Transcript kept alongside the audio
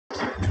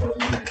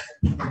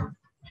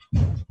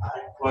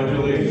pledge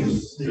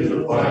allegiance to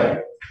the flag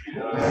of the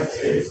United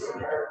States of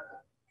America,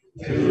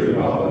 to the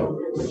republic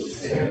which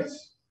stands,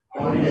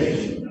 one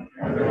nation,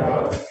 under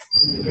God,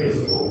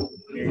 indivisible,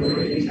 with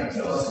liberty and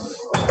justice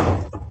for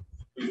all.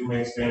 Please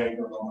remain standing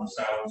for a moment of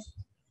silence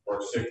for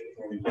our sick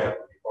and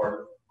handicapped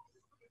departed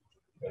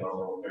and our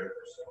military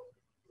personnel.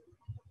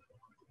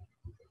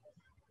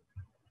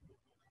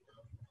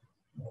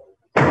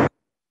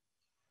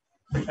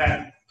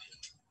 Pat.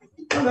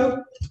 Hello.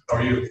 How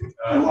are you?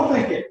 Well,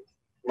 thank you.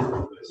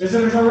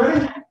 Visitors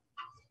already?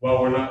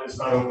 Well, we're not. It's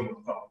not open to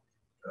the public.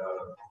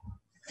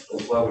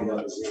 That's why we have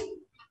the Zoom.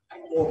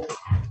 Well,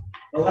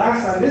 the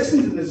last I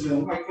listened to the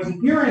Zoom, I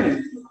couldn't hear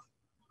anything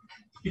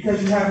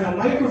because you have no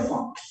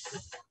microphone.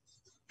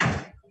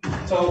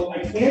 So I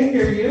can't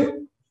hear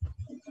you.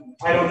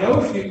 I don't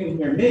know if you can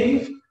hear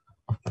me.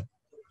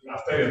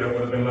 I'll tell you, that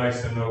would have been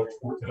nice to know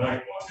before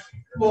tonight.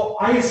 Well,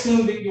 I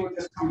assumed that you were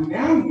just coming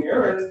down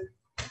here, and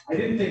I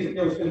didn't think that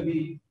there was going to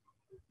be,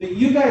 that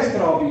you guys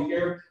could all be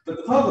here, but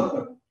the public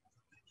couldn't.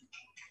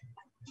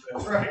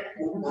 That's right.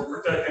 We're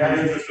protecting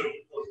the interest of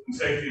the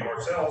safety of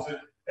ourselves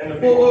and the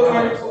people.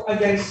 Well,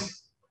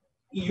 against,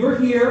 you're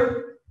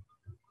here,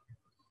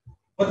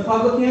 but the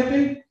public can't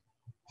be?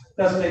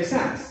 Doesn't make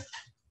sense.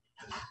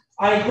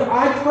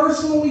 I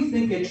personally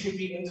think it should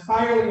be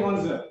entirely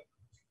on Zoom.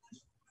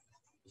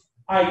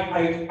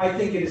 I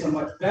think it is a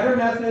much better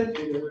method.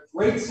 It is a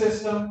great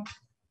system,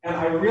 and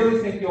I really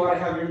think you ought to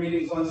have your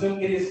meetings on Zoom.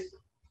 It is,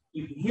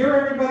 you can hear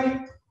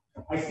everybody.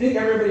 I think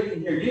everybody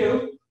can hear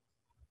you.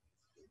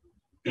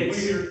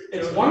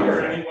 It's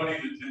wonderful. Anybody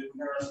that didn't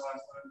hear us last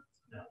time?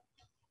 No.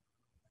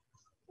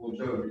 Well,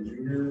 Joe, did you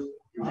hear?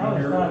 I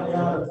was not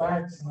down the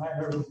facts and I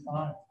heard it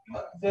fine.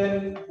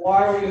 Then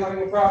why are you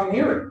having a problem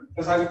hearing?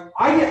 Because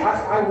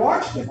I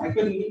watched it.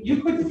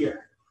 You couldn't hear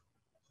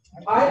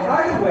it.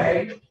 Either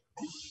way,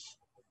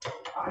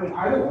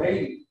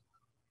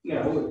 you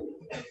know,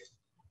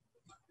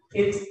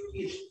 if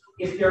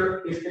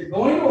you're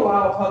going to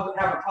allow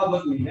have a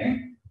public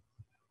meeting,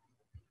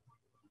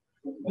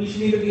 we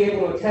should either be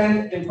able to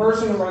attend in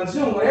person or on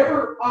Zoom.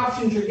 Whatever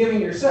options you're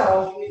giving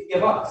yourselves, you need to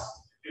give us.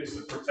 It's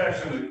the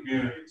protection of the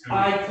community too.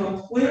 I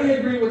completely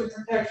agree with the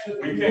protection of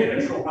the community. We can't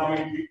control how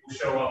many people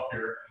show up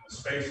here and the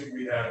space that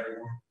we have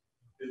here.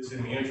 It's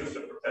in the interest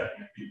of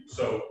protecting people.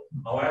 So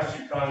I'll ask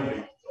you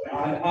kindly.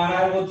 And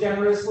I will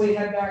generously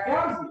head back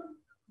out of here.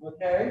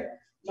 Okay?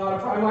 Not a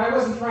problem. I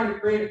wasn't trying to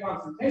create a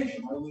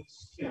confrontation. I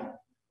was, you know.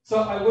 So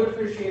I would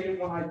appreciate it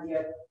when I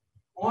get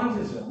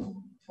onto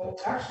Zoom. Well,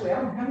 actually,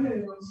 I don't have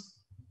anything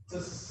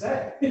to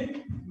say.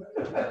 You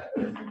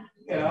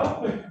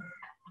know,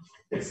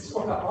 it's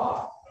sort of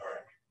off.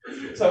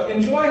 So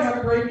enjoy, have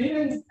a great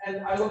meeting,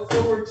 and I look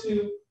forward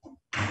to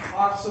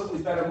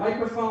possibly better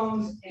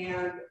microphones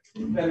and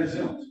better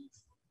Zooms.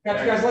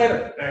 Catch you guys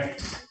later. Thank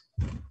you.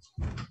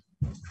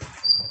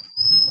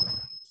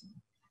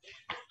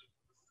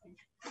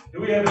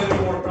 Do we have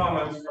any more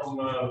comments from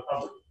the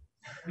public?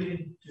 We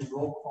didn't do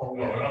roll call.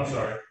 Oh, I'm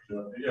sorry.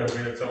 Yeah, we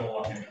had someone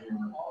walking in.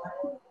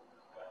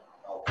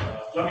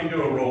 Let me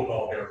do a roll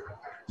call here.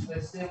 Okay,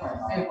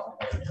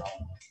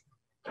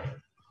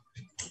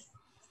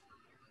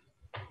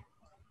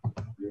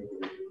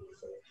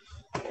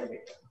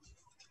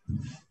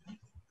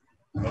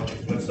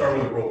 let's start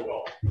with a roll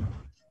call.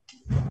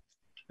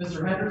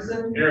 Mr.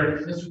 Henderson? Here.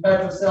 Mr.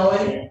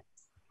 Petroselli?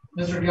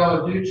 Mr.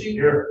 Gallarducci?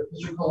 Here.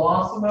 Mr.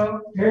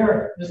 Colosimo?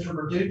 Here. Mr.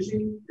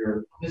 Verducci?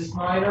 Here. Ms.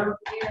 Snyder?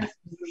 Here.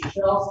 Mr.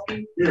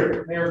 Shashelsky?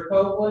 Here. Mayor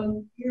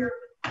Copeland? Here.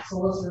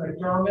 Solicitor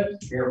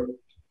McDermott? Here.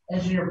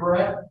 Engineer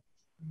Brett?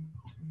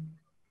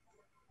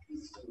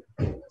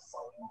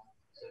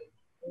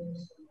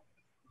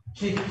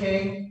 Chief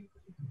King?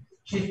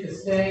 Chief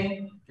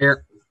Costain?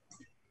 Here.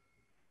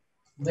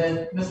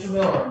 Then Mr.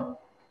 Miller?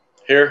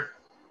 Here.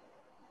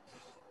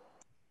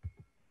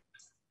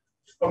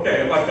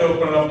 Okay, I'd like to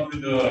open it up to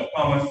the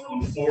comments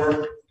from the floor.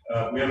 Do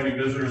we have any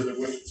visitors that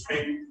wish to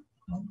speak?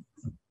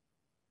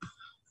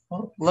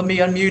 Well, let me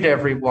unmute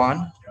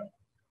everyone.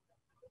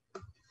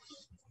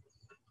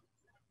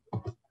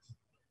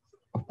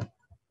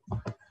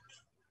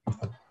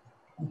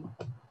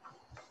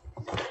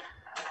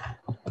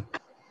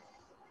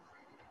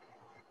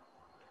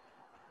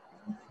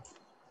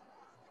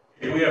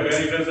 Do we have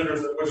any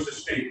visitors that wish to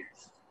speak?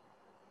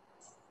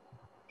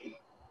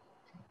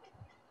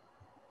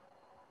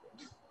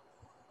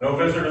 No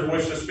visitors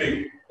wish to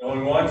speak.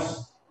 Going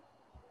once?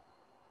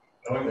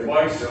 Going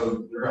twice?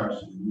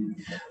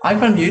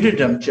 I've unmuted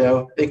them,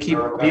 Joe. They keep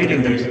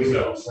muting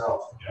themselves.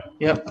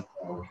 Yeah. Yep.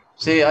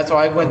 See, that's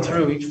why I went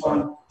through each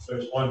one. So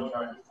there's one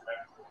trying to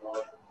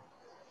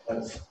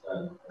connect.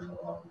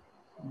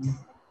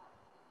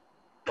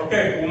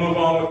 Okay, we'll move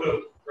on with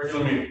the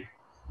regular meeting.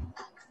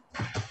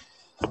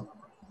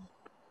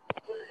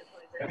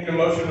 I need a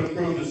motion to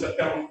approve the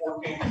September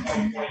 14th,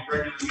 2020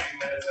 regular meeting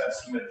minutes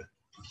as submitted.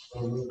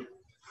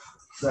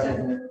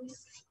 Second.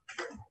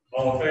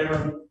 All in favor?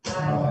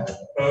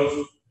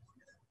 Opposed?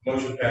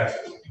 Motion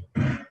passes.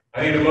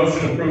 I need a motion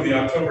to approve the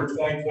October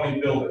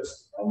 2020 bill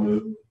list.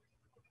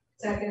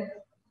 Second.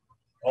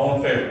 All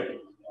in favor?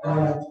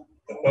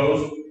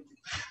 Opposed?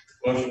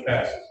 Motion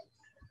passes.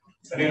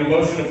 I need a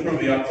motion to approve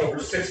the October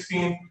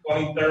 16th,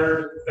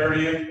 23rd,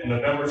 30th, and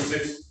November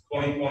 6th,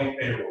 2020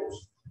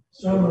 payrolls.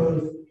 So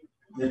moved.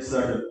 Nick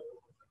second.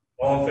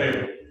 All in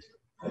favor?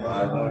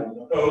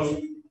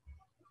 Opposed?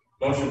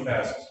 Motion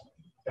passes.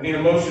 I need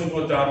a motion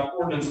to adopt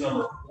ordinance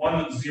number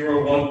 1015,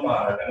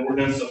 an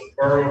ordinance of the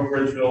Borough of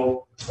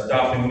Bridgeville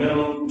adopting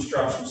minimum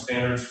construction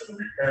standards for the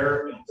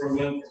repair,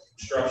 improvement, and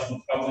construction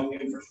of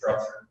public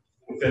infrastructure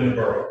within the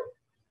borough.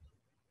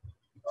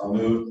 I'll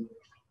move.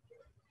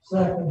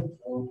 Second.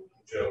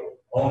 Joe,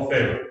 all in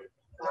favor?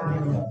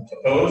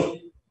 Opposed?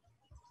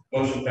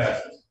 Motion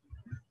passes.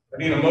 I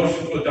need a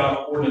motion to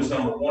adopt ordinance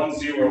number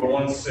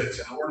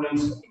 1016, an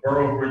ordinance of the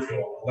Borough of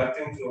Bridgeville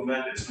electing to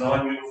amend its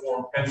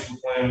non-uniform pension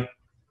plan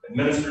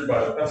administered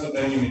by the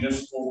Pennsylvania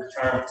Municipal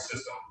Retirement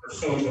System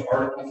pursuant to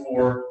Article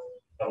 4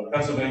 of the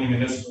Pennsylvania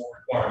Municipal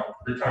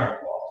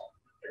Retirement Law,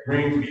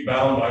 agreeing to be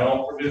bound by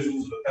all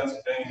provisions of the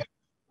Pennsylvania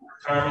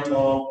Retirement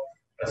Law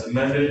as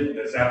amended and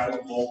as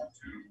applicable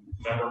to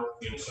member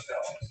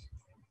municipalities.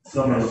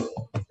 So moved.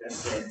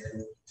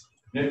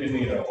 Nick and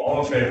Nino, all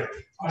in favor?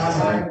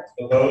 Aye.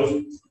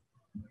 Opposed?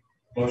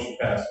 Motion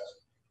passes.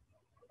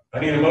 I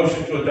need a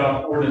motion to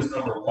adopt ordinance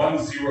number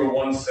 1017,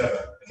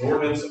 an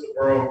ordinance of the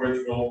Borough of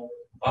Bridgeville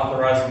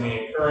authorizing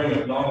the incurring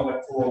of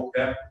non-electoral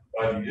debt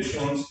by the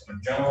issuance of a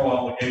general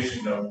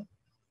obligation note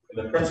in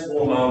the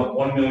principal amount of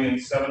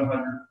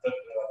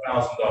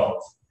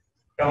 $1,700,000,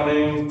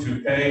 counting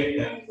to pay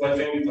and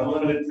pledging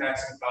unlimited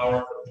taxing power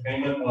for the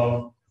payment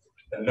of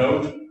the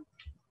note,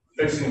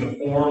 fixing the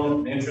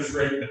form, interest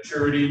rate,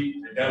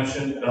 maturity,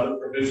 redemption, and other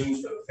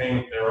provisions for the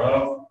payment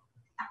thereof,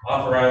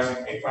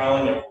 authorizing a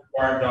filing of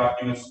required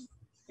documents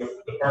with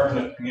the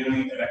Department of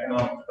Community and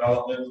Economic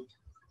Development,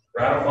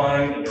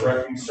 ratifying and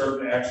directing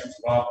certain actions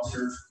of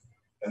officers,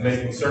 and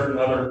making certain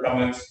other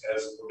comments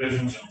as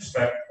provisions in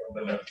respect of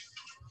the note.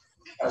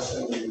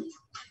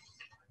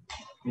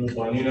 Moved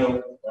by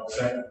Nino,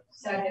 second.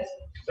 Second.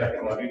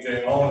 Second by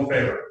BJ. All in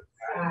favor?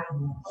 Aye.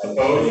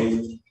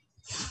 Opposed?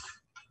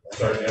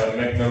 Sorry, to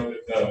make note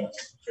that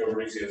Joe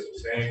Reese has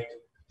abstained.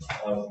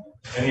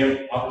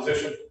 Any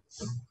opposition?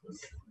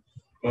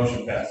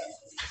 Motion passes.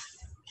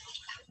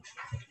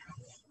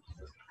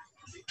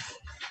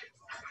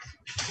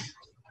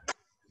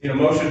 Need a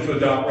motion to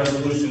adopt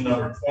resolution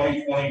number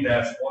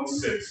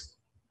 2020-16,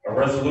 a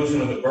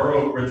resolution of the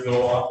Borough of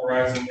Bridgeville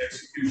authorizing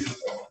execution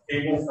of a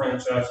cable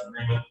franchise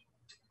agreement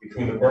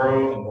between the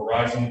Borough and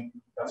Verizon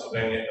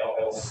Pennsylvania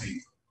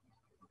LLC.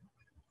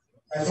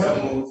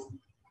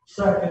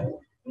 Second.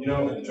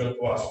 Nino and Joe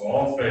Colosimo,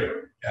 all in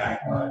favor? Aye.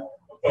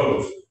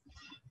 Opposed?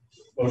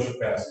 Motion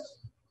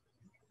passes.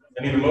 I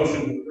need a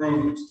motion to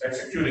approve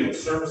executing a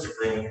service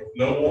agreement with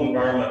Noble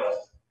Environmental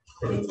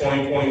for the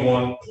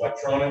 2021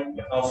 electronic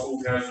and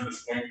household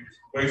hazardous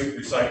waste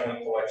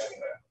recycling collection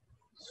lab.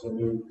 So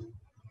moved.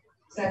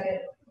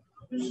 Second.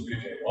 Mr.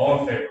 BJ,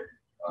 all in favor?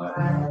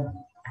 Aye.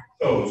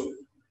 Opposed?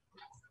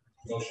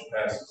 Motion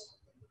passes.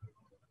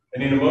 I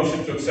need a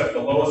motion to accept the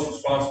lowest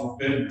responsible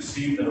bid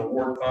received and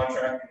award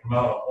contract in the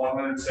amount of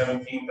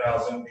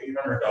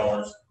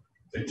 $117,800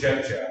 to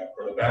JetJack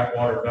for the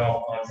backwater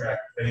valve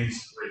contract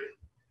phase 3.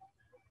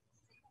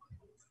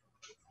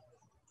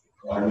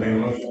 I'll make a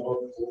motion.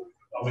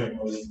 I'll make a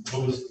motion.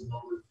 What was the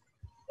number?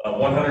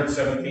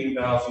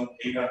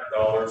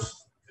 $117,800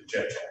 to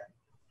JetJack.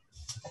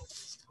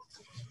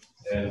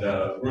 And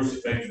Bruce is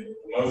making the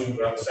motion.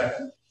 Do I have a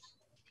second?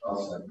 I'll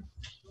second.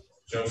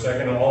 Joe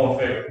second, and all in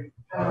favor?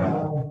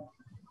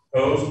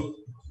 Opposed?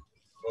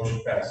 Motion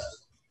passes.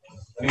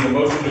 I need a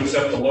motion to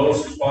accept the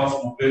lowest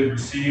responsible bid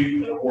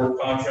received and award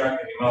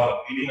contract in the amount of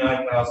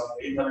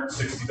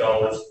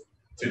 $89,860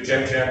 to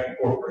JetJack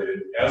Incorporated,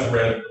 as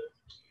read,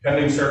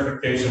 pending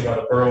certification by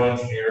the borough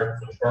engineer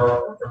for the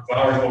borough for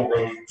Flower Hill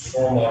Road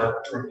stormwater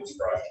improvements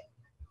project.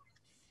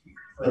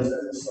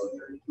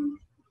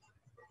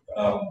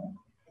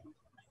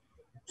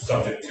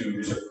 Subject to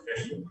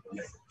recertification.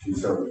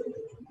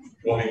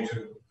 Want me to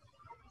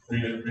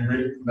reread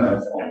it? No,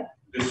 it's fine.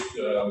 This,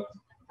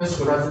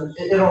 Mr. President,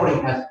 it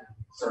already has been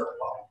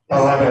certified.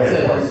 Oh, I got it.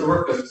 It's a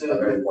work that's did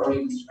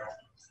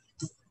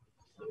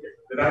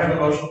I have a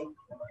motion?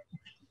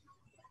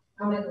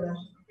 I'll make a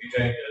motion.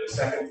 BJ, a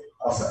second?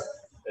 I'll second.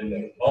 And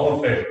then all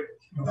in favor?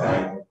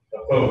 Aye.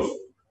 Opposed?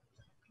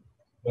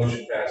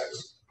 Motion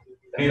passes.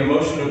 I need a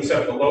motion to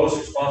accept the lowest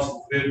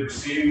responsible bid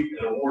received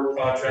and award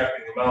contract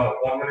in the amount of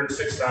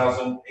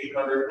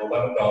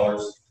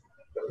 $106,811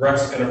 to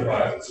Rex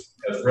Enterprises,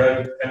 as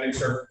read, pending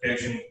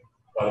certification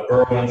by the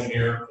borough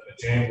engineer for the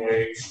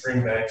Janeway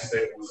Stream Bank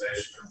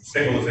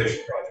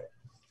stabilization project.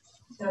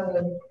 So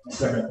moved.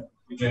 Second.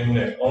 BJ and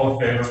Nick, all in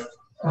favor?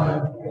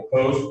 Aye.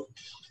 Opposed?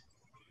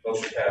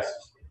 Motion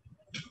passes.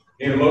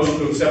 Need a motion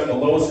to accept the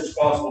lowest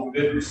responsible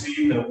bid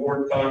received and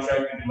award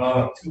contract in the amount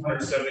of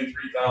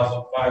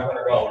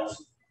 $273,500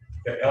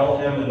 to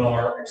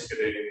LM&R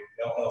Excavating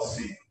LLC,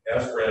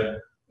 as read,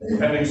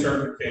 pending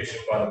certification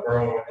by the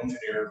borough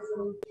engineer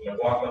for the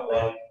McLaughlin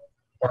Run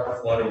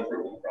Park Flood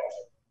Improvement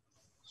Project.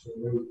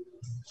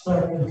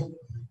 Second.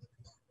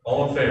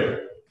 All in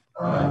favor?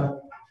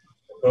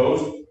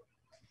 Opposed?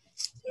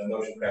 That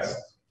motion passes.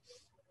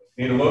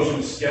 Need a motion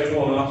to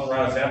schedule and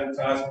authorize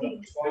advertisement of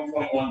the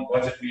 2021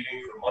 budget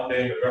meeting for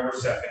Monday, November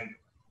 2nd,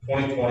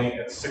 2020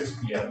 at 6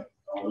 p.m.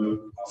 I'll move.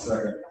 I'll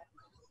second.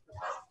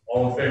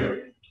 All in favor?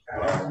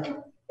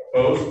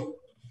 Opposed?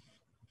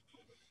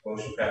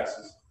 Motion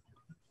passes.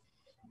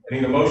 I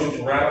need a motion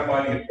to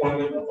ratify the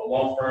appointment of the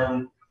law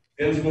firm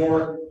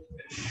Dinsmore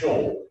and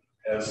Scholl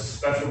as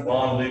special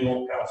bond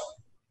legal counsel.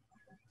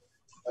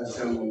 I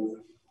so move.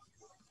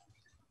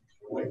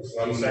 Wait,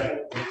 1 second.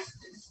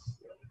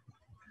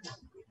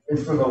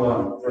 It's for the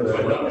loan, for the.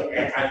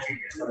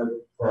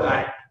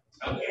 Right.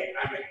 Okay,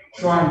 I mean.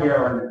 Sean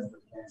Garrett.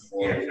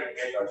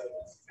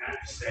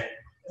 Second.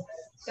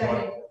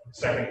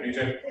 Second, BJ.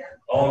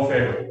 All in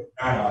favor?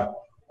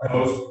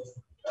 Opposed?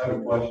 I have a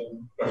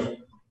question. Question.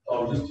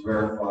 Just to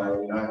verify, I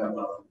mean, I have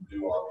nothing to do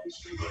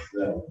obviously with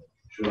them.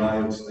 Should I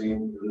abstain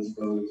for this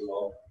vote as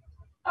well?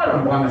 I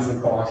don't want this to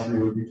caution you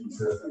would be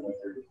consistent with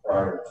your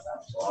prior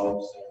steps. So I'll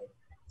abstain.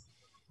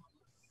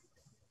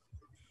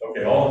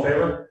 Okay, all in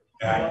favor?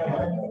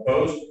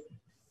 Opposed?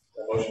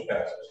 The motion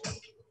passes.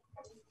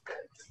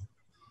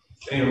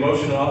 I need a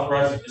motion to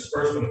authorize the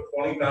disbursement of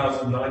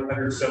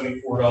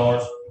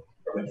 $20,974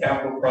 from the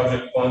Capital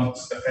Project Fund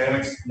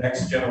Stefanik's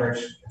Next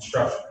Generation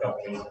Construction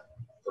Company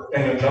for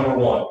payment number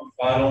 1,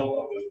 final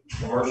of the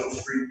Commercial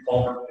Street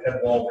Culvert Head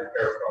Wall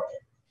Repair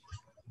Project.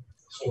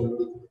 So,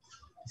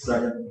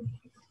 Second.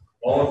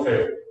 all in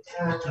favor?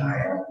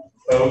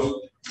 Opposed?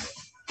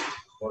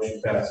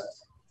 Motion passes.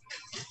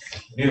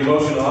 Need a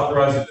motion to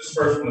authorize the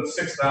disbursement of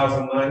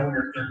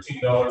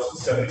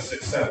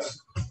 $6,913.76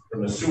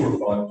 from the sewer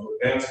fund to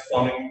advance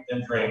plumbing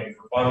and drainage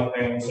for final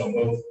payments on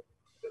both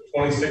the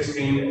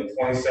 2016 and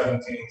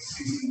 2017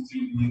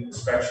 CCTV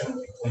inspection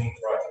and cleaning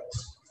projects.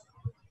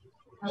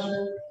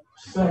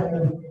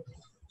 Second.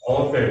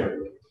 All in favor?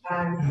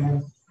 Aye.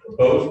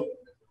 Opposed?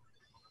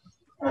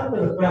 After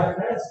the fact,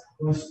 that's a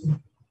question.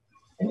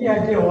 Any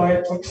idea why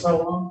it took so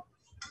long?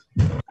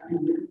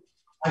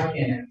 I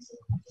can't answer.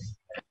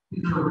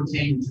 These are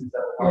retained since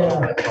that part.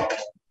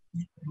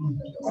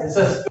 It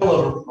says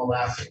spillover from the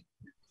last.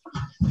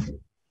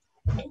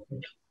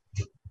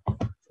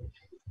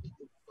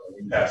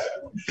 Pass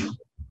that motion.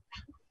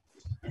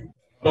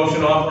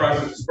 Motion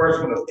authorizes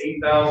disbursement of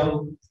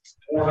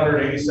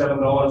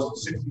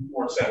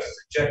 $8,487.64 to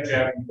Jet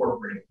Jack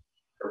Incorporated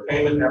for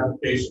payment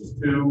applications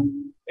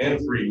 2 and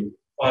 3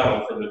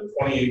 final for the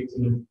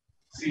 2018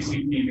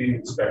 CCTV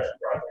inspection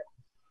project.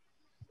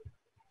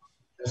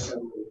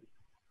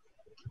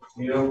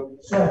 Nino?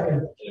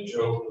 Second. And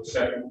Joe,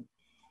 second.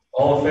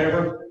 All in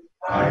favor?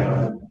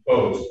 Aye.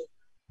 Opposed?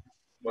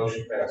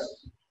 Motion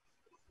passes.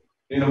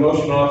 Need a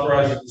motion to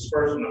authorize the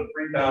disbursement of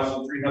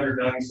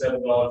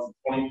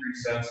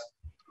 $3,397.23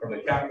 from the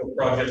Capital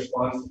Project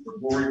Fund for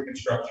Brewery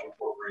Construction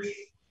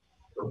Corporation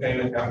for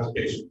payment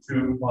application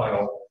 2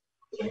 final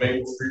for the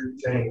Maple Street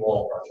retaining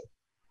wall project.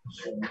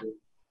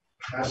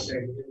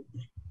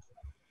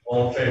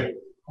 All in favor?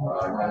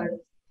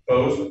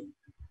 Opposed?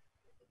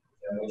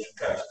 That motion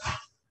passes.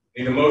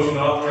 Need a motion to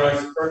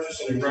authorize the purchase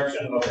and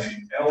erection of a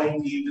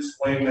LED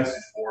display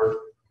message board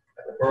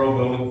at the Borough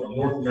Building from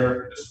North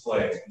American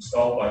Display,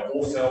 installed by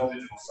Wholesale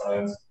Digital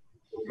Signs,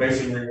 with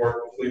masonry work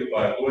completed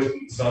by Lloyd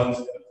 & Sons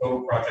at a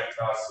total project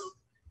cost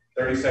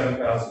of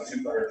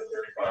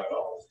 $37,235.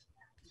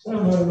 So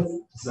moved.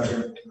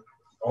 Second.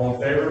 All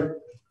in favor?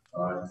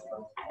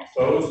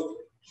 Opposed?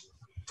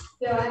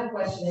 Yeah, I have a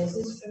question. Is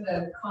this for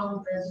the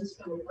common presence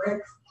for the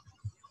brick?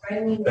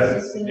 Framing?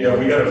 Yeah,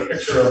 we got a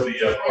picture of the I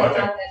got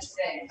project. that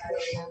today. I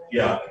didn't know that.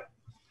 Yeah.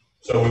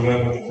 So we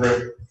went with the brick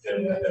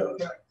and,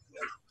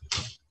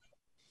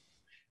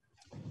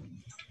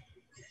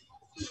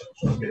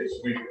 okay, so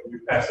we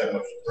passed that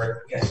motion, correct?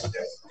 Yes.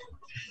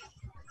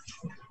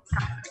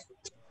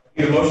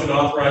 Need a motion to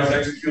authorize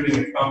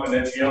executing a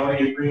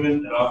confidentiality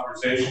agreement and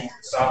authorization with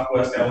the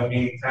Southwest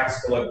Allegheny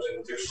Tax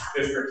Collection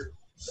District,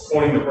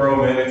 appointing the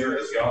borough manager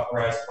as the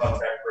authorized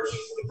contact person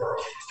for the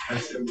borough.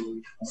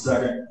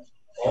 Second.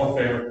 All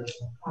in favor?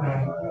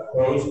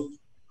 Opposed?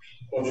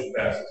 Motion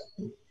passes.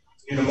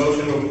 Need a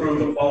motion to approve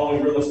the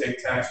following real estate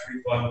tax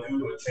refund due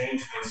to a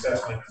change in the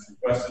assessment as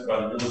requested by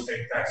the real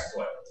estate tax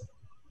collector.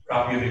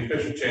 Copy of the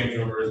official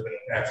changeover has been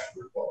attached to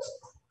the request.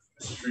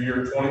 This is for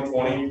year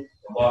 2020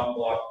 from block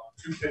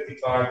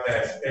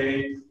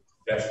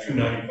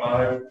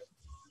 255-A-295,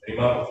 the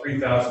amount of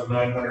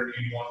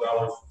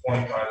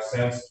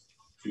 $3,981.25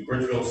 to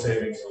Bridgeville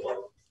Savings and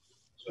Loan.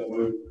 So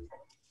moved.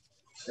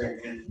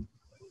 Second.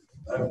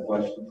 I have a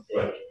question. Go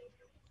ahead.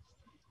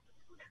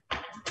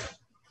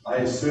 I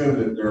assume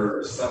that their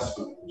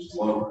assessment was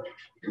lower,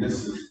 and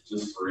this is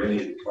just for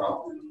any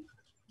property.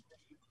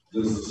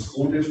 Does the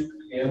school district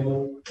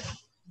handle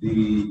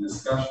the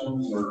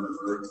discussions, or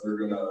if they're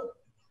gonna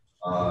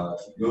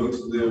go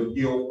to the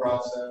appeal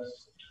process?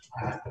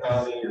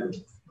 County or?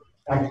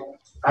 I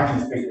can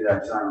speak to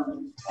that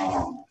time.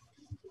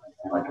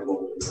 And I can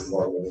look at the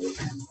board.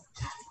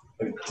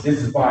 But this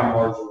is by and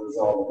large a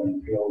result of an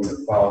appeal that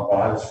was filed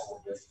by the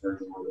school district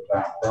for the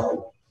back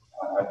row.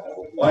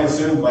 Well, I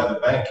assume by the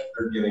bank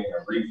they're getting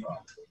a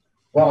refund.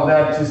 Well,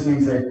 that just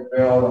means they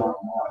failed on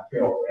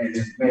appeal, and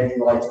it's maybe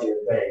likely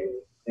if they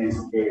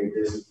instigated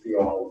this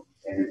appeal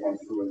and it went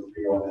through an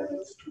appeal, then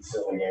it's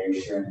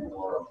conciliation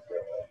or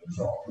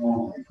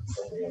normally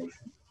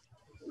conciliation.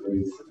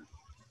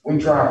 We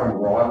try from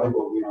broadly,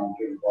 but we don't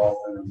get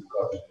involved in them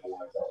because we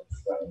want to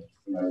spend,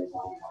 you know,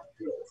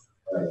 appeals,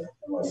 right?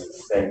 Unless it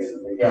states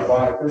that yeah,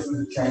 but if this was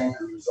a change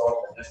as a result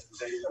of the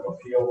disposition of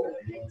appeal, then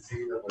the agency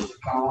that was the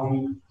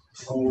county,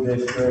 school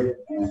district,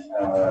 and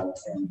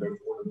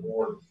before the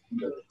board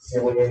either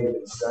conciliated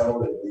and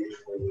settled at the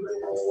mutually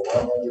agreeable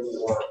level,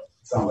 or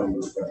somebody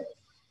was failed.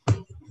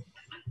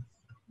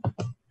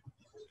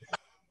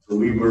 So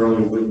we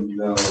really wouldn't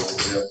know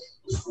if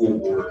the school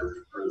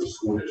board or the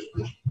school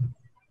district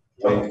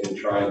went and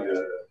tried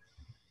to.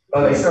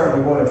 But they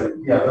certainly would have.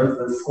 Yeah,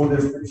 the school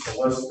district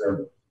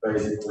solicitor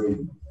basically.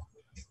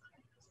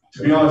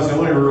 To be honest, the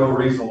only real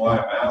reason why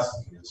I'm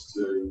asking is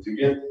to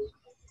get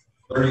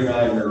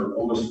 $39,000 or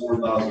almost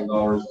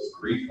 $4,000 as a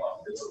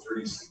refund. It's a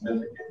pretty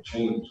significant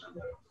change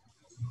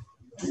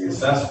in the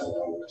assessment, I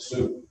would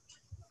assume.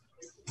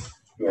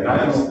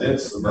 Yeah,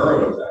 it's the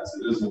borough tax.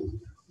 It isn't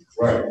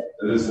right.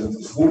 It isn't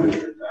the school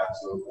district tax.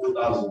 So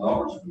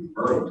 $4,000 from the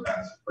borough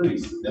tax is a pretty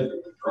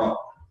significant drop.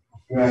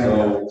 Right.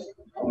 So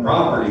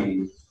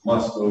property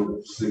must go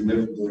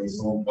significantly.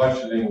 So I'm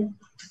questioning,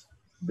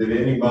 did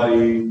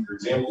anybody, for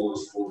example, the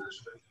school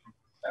district,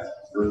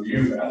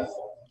 review that?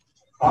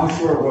 I'm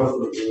sure it was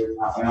reviewed.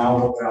 I mean, I'll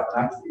look up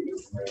next week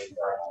information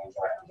exactly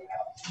what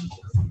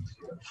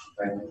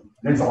happened.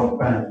 And it's all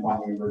dependent upon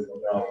the original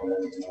value.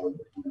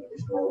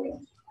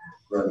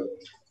 Right.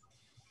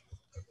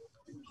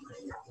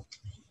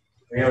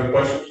 Any other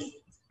questions?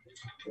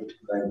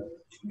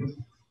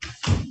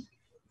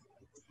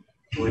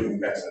 We can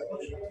pass that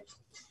motion.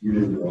 You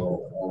didn't know.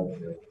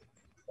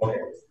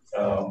 Okay.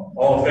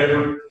 All in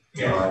favor?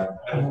 Yeah.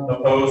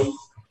 Opposed?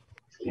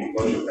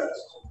 Motion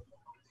passes.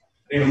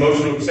 Need a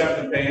motion to accept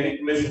and pay any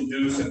commission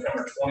due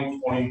September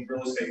 2020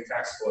 real estate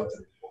tax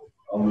collector.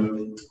 I'll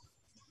move.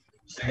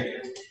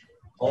 Second.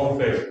 All in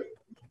favor?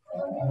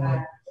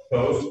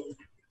 Opposed?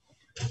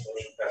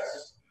 Motion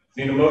passes.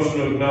 Need a motion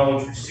to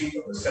acknowledge receipt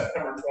of the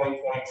September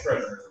 2020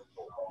 treasury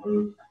report. I'll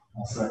move.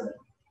 I'll second.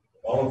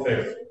 All in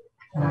favor?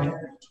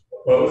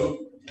 Opposed?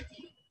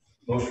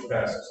 Motion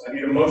passes. I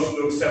need a motion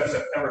to accept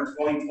September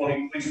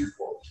 2020 police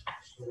report.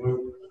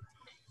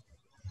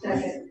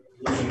 Second.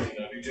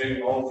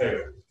 DJ, all in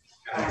favor?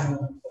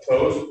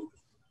 Opposed?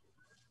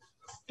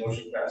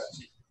 Motion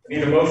passes. I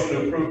need a motion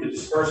to approve the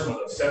disbursement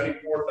of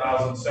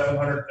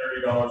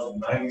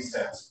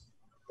 $74,730.90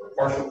 for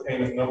partial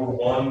payment number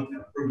 1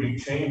 and approving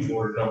change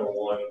order number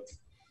 1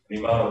 in the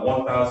amount of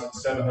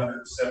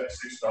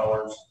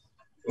 $1,776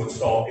 to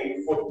install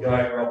 8-foot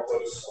guide rail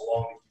posts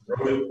along the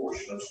eroded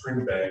portion of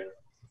Spring Bay,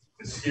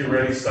 the ski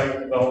ready site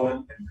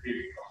development and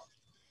paving project.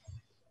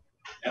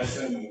 Yes,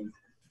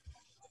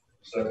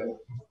 second.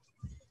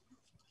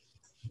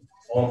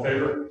 All in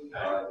favor?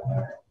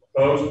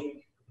 Opposed?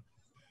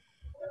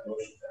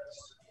 Motion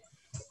passed.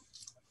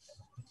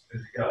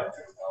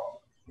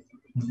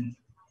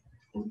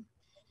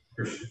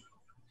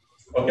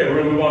 Okay, we're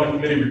going to move on to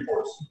committee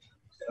reports.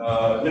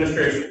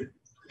 Administration.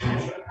 I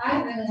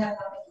really have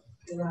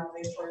nothing to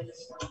report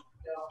this one.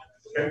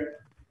 Okay.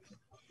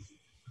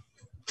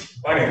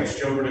 Finance,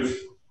 Joe Producer.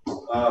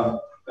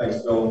 Thanks,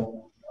 Bill.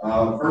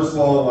 First of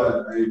all, I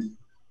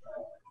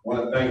want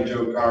to thank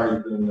Joe Carr.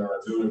 He's been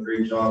doing a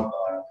great job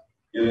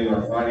getting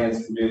our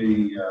finance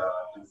committee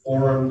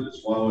informed,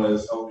 as well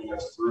as helping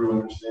us through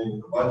understanding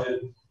the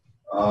budget.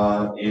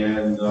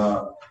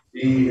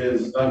 He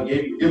has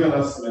given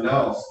us some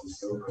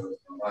analysis over the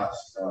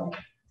last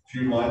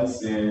few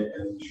months,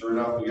 and sure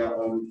enough, we got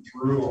one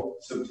through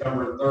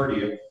September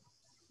 30th.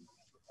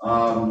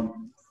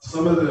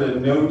 Some of the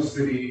notes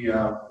that he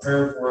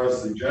prepared for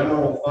us: the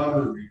general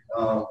fund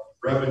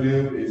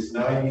revenue is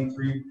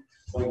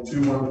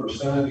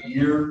 93.21% of the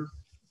year.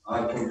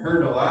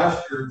 Compared to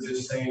last year,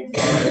 this same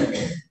time,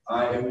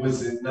 it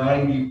was at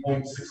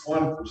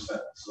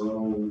 90.61%.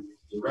 So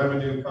the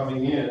revenue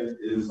coming in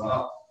is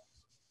up.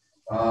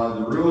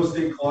 The real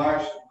estate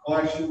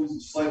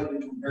collections slightly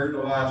compared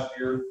to last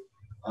year,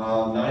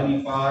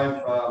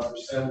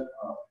 95%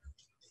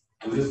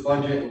 for this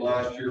budget, and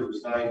last year it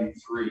was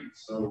 93.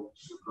 So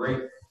some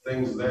great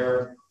things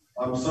there.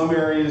 Some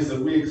areas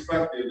that we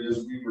expected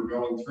as we were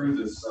going through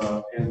this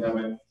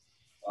pandemic,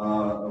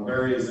 of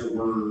areas that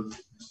were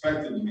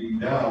expected to be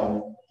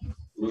down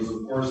was,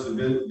 of course, the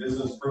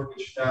business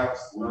privilege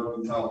tax, the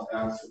mercantile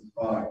tax, and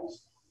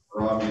fines,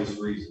 for obvious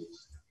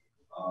reasons.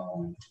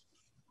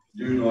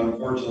 Due to,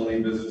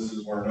 unfortunately,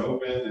 businesses weren't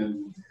open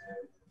and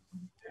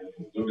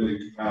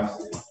limited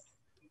capacity.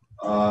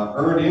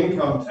 Earned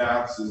income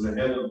tax is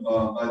ahead of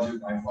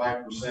budget by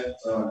 5%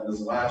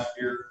 as last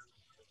year,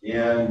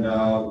 and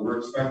we're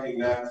expecting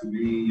that to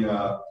be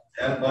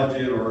at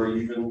budget or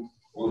even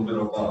a little bit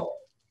above.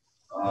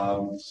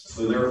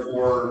 So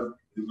therefore,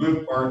 the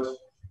good part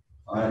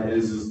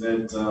is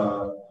that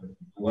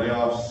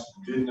layoffs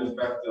didn't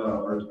affect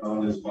our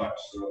town as much.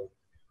 So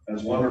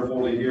That's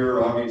wonderful to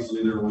hear.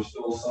 Obviously, there were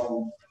still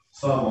some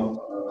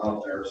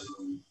out there, so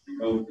we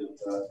hope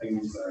that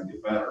things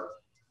get better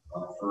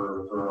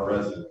for our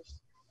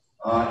residents.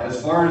 As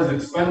far as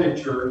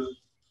expenditures,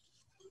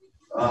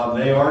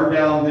 they are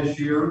down this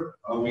year.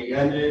 We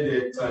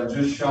ended at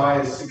just shy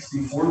of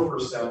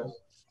 64%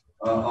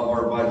 of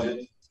our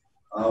budget,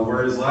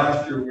 whereas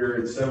last year we were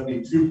at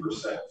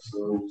 72%.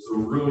 So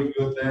really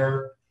good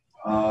there.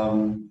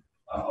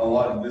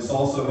 This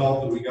also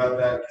helped that we got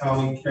that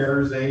county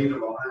CARES aid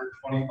of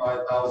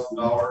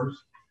 $125,000.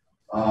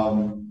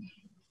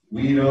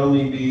 We'd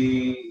only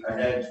be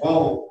ahead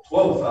 $12,000 if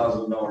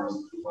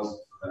it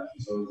wasn't for that.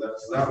 So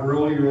that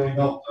really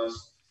helped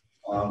us.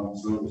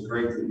 So it was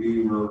great that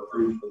we were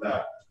approved for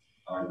that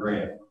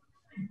grant.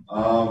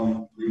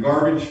 The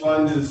garbage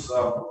fund is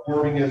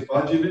performing as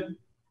budgeted,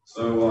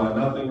 so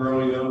nothing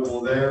really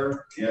notable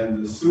there.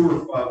 And the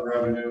sewer fund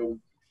revenue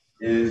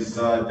is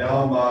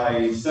down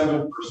by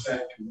 7%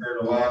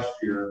 compared to last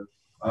year,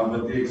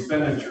 but the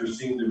expenditures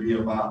seem to be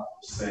about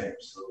the same.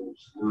 So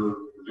we're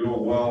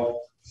doing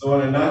well. So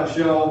in a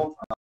nutshell,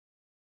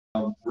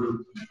 we're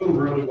doing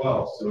really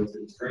well. So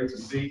it's great to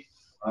see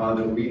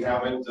that we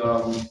haven't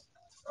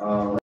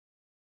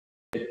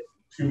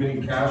too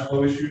many cash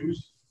flow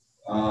issues.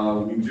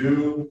 We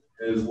do,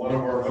 as one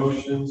of our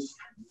motions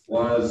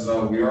was,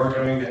 we are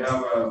going to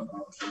have a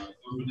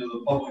open to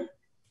the public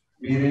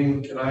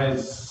meeting. Can I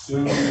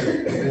assume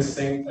in this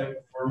same type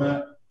of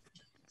format?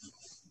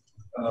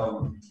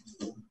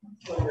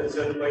 Is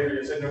it later?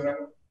 Is it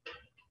November?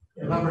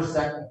 November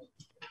 2nd.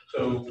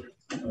 So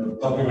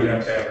public would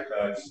have to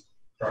advertise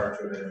prior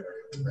to it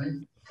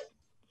anyway.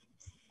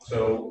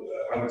 So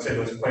I would say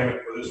let's plan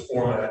it for this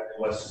format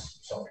unless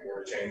something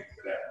were to change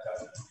for that.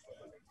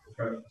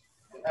 Okay.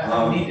 I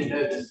need to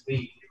know this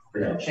week.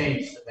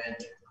 Change the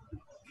venue.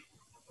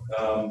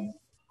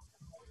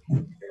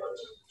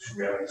 Should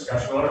we have a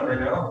discussion on it right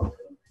now?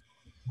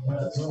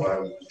 That's why I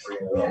was just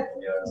bringing it up.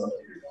 Yeah, it's up to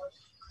you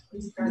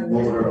guys.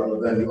 What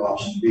would the venue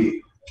option be?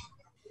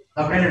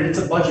 Granted, it's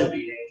a budget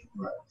meeting.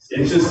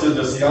 It's just a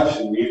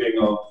discussion meeting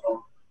of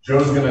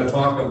Joe's going to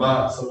talk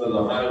about some of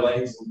the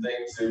highlights and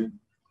things that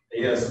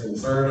he has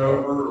concern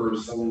over, or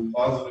some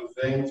positive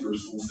things, or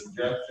some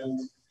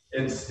suggestions.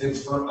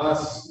 It's for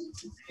us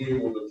to be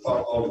able to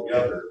talk all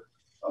together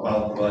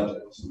about the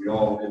budget. So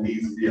it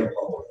needs to be a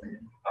public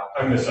meeting. I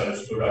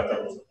misunderstood. I thought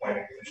it was the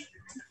planning commission.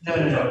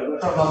 No. We're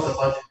talking about the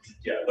budget.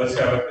 Yeah, let's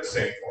have it the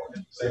same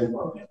format. Same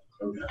format.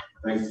 Okay.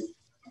 Thank you.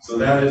 So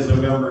that is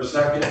November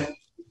 2nd.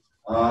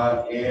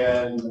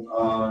 And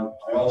I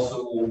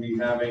also will be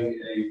having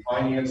a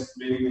finance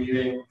committee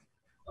meeting.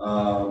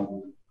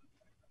 The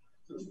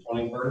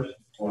 21st?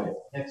 20th.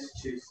 Next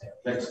Tuesday.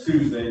 Next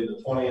Tuesday, the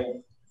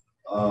 20th,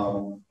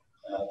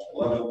 at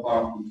 11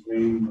 o'clock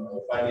between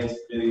the finance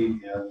committee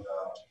and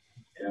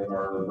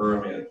our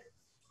borough manager.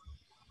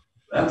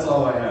 That's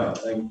all I have.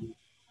 Thank you.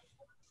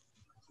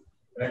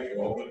 Thank you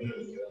all.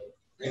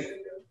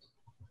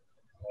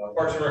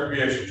 Parks and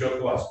Recreation, Joe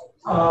Gillespie.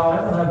 I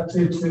don't have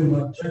too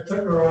much. I took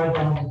a ride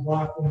down the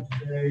block one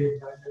today,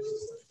 and I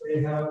noticed that they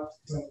have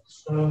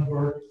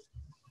stonework.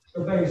 So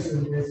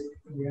basically,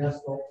 the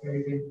asphalt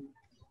paving.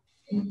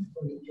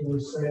 You were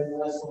saying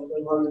asphalt,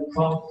 they run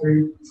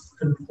concrete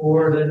and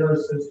forward. I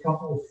noticed there's a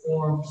couple of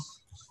forms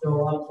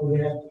still up where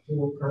they have to do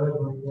a curve, I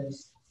guess.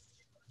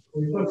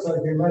 It looks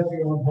like they might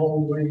be on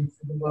hold waiting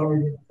for the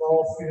mowing in the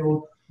ball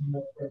field. I'm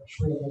not quite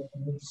sure, but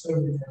I'm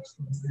assuming that's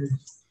going to be.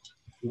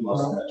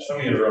 Let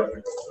me interrupt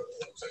you.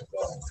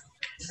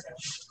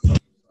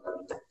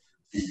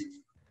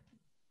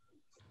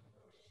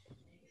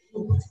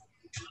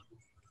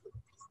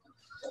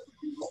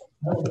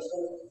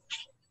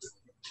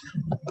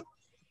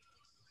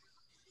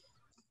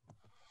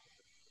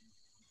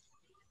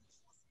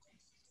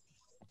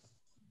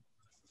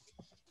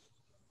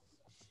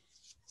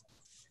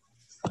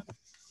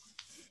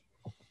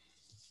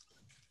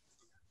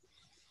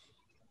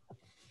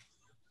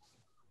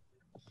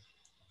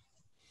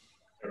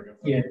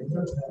 Yeah,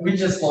 we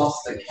just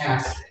lost the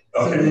casting.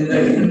 Okay. So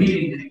the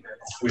meeting didn't go.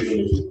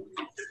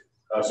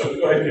 So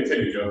go ahead and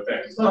continue, Joe.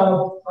 Thanks. I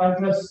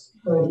guess,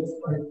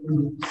 like we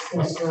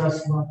discussed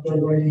last month, they're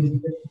waiting to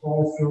get the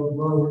ball field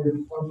lowered.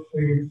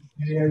 Hopefully,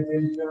 any idea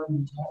that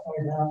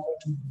might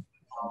happen.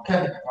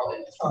 Kevin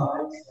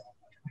probably.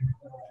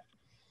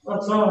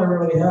 That's all I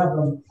really have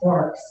on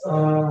parks.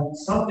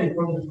 Something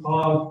from the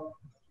COG.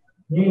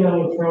 Nina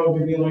will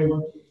probably be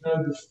able to know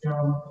this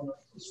down.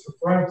 It's for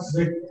Frank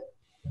Ziegler.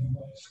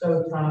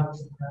 Stowe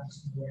Thompson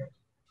passed away.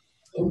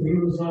 He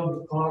was on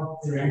the COG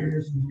for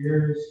years and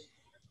years.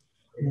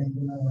 And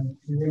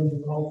he ran the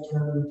golf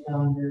tournament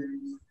down there.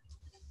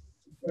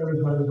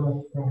 Everybody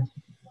went from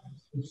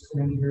just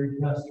standing very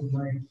passed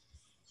away.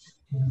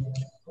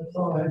 That's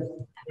all I have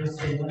to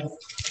say.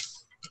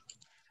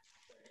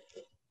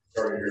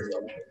 Sorry to hear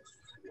about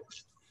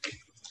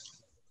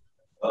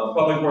that.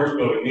 Public Works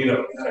Building, Nina.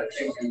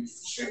 Thank you.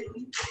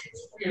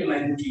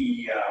 Implement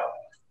the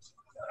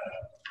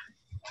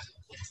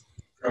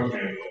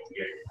program.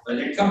 But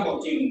a couple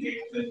of things that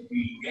could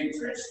be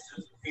interest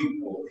to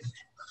people.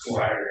 to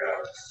our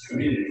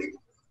community.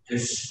 The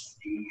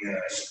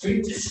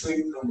street to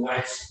street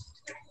was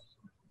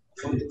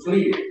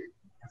completed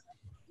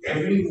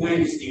every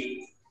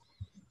Wednesday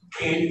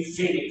and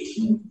finished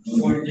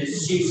for the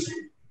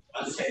season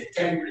on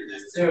September the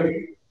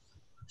 30th.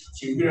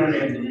 See, we don't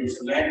have to use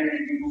a letter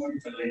anymore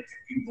to let the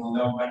people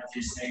know about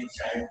this thing,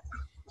 so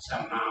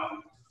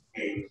somehow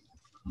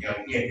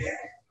they'll get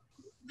that.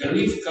 The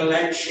leaf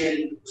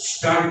collection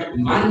started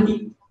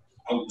Monday,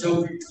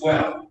 October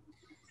 12th,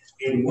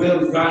 and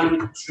will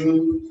run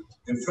through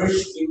the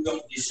first week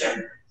of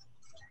December.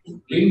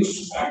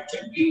 Leaves are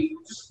to be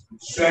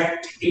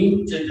swept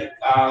into the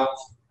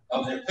clouds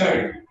of the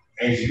 3rd,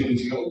 as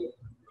usual.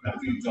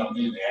 If you don't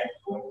do that,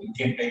 well, we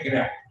can pick it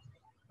up.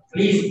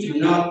 Please do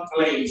not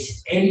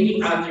place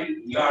any other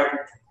yard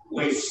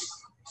waste,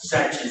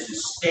 such as a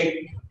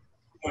stick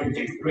or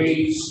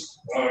debris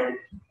or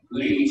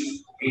leaf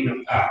in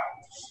a pouch.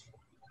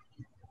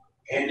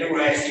 And the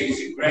rest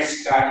is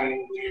grass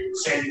cutting and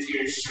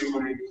sanitary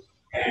sewer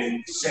and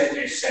et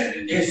cetera, et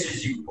cetera. This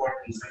is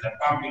important for the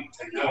public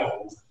to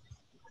know.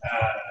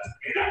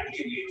 And I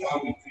think all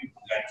the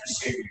people got the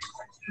same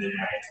report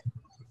tonight.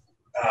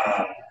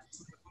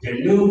 The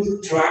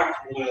new truck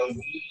will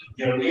be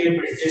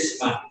delivered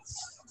this month.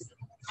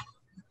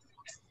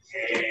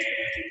 And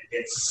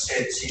it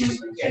seems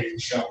we're getting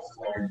shopped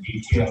for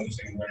details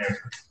and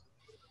whatever.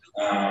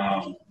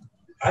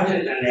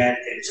 Other than that,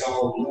 it's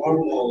all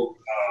normal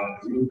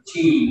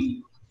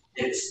routine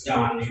that's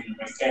done in the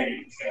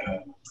mechanic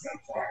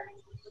part.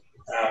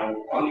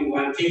 Only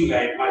one thing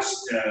I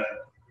must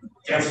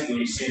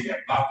definitely say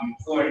that Bobby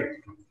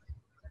Ford,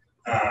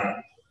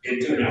 they're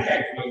doing a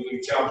heck of a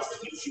good job for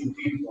the few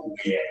people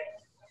there.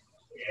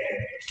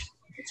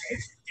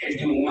 They're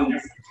doing a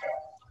wonderful job.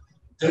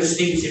 Those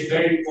things are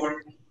very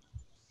important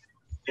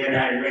that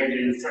I read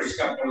in the first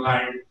couple of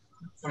lines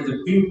for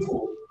the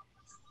people,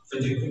 for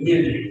the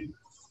community,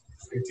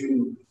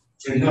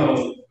 to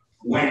know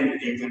when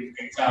they're going to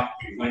pick up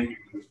and when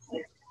they're going to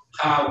quit.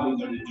 How we're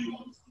going to do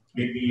it,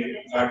 maybe in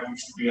a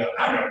garbage bill,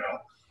 I don't know,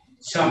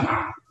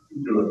 somehow.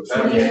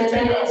 So yeah,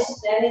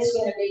 that is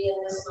going to be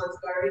in this month's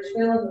garbage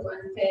bill, the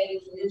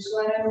one-page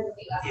newsletter with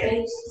the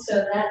updates. So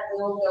that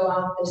will go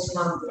out this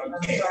month.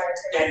 Okay,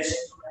 that's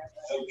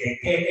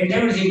okay, and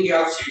everything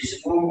else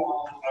is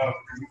normal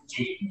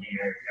routine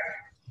here,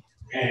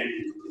 and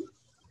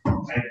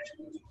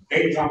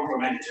big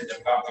compliment to the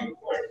public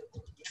board.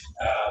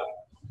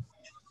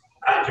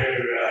 Under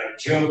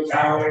Joe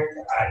Coward,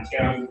 I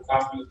tell the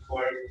public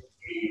board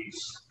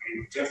is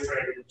a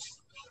different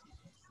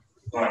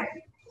body.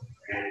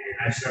 And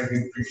I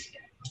certainly appreciate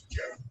it,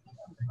 Joe.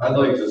 I'd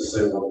like to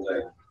say one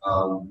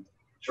thing.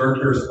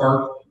 Churchers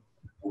Park,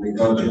 when we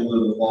got into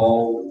the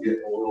fall, we get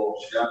a little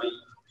shabby.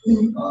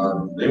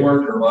 They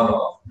worked their butt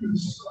off.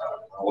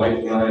 My wife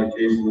and I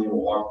occasionally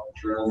will walk the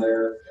trail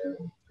there,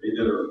 and they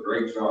did a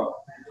great job.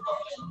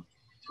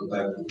 So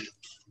thank you.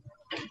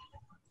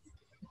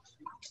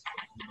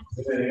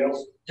 Anything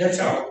else? That's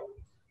all.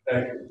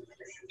 Thank you.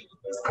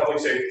 Public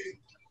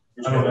safety.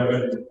 I don't have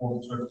any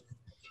report, sir.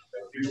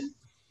 Thank you.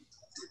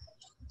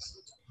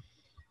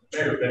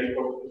 Mayor, Benny.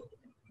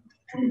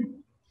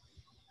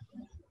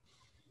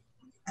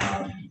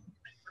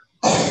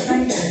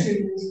 Thanks to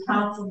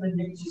Councilman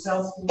Nick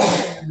Giselski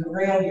and the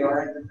rail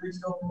yard, the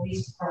Bridgeville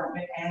Police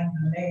Department and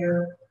the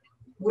mayor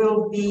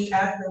will be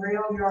at the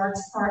rail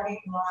yard's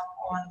parking lot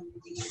on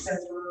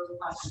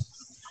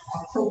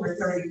October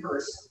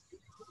 31st,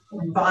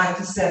 from 5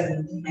 to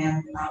 7, to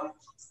hand out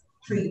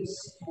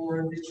treats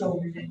for the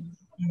children in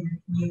the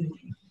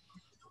community.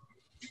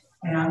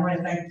 And I want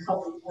to thank the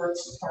Public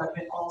Works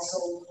Department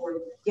also for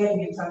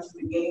getting in touch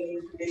with the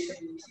Gaming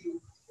Commission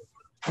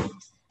to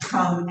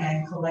come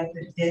and collect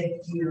the dead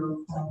deer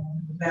from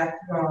the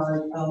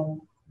backyard of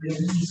the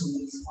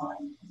Weasley's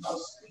on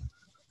mostly.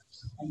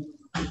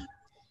 Thank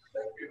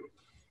you.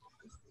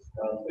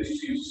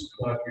 Please use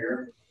come up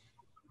here.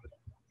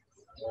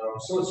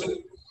 Solicit.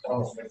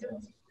 Thank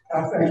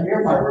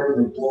you. My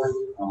written report.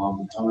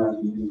 I'm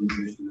not using the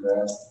issue of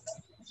that.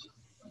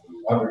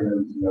 Other than,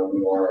 we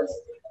are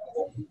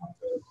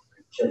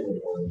checking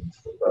on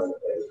the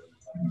presentation.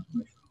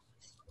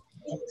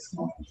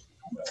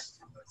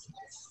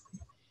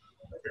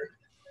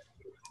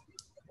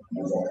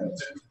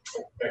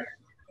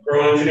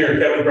 Borough Engineer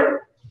Kevin Brown.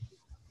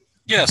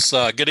 Yes,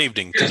 good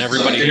evening. Can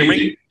everybody hear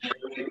me?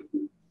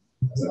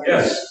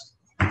 Yes.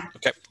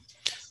 Okay.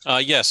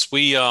 Yes,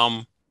 we,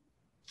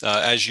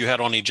 as you had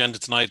on the agenda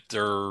tonight,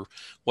 there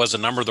was a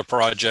number of the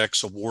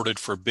projects awarded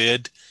for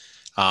bid.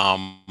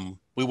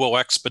 We will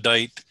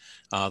expedite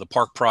the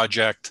park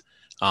project.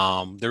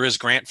 There is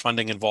grant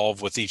funding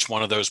involved with each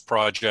one of those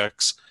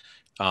projects.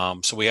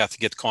 So we have to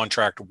get the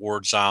contract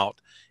awards out,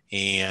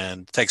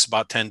 and it takes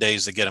about 10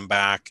 days to get them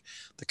back.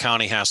 The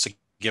county has to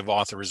give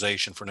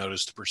authorization for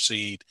notice to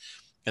proceed,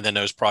 and then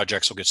those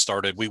projects will get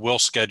started. We will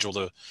schedule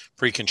the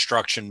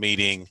pre-construction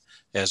meeting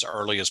as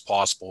early as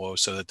possible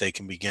so that they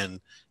can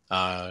begin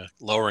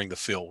lowering the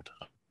field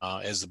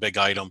as the big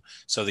item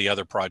so the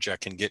other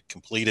project can get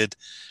completed.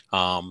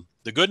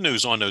 The good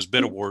news on those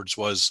bid awards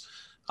was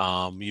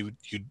you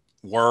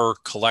were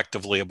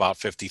collectively about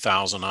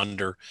 50,000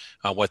 under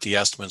what the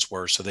estimates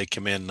were. So they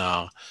come in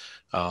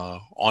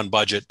on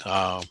budget.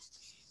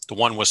 The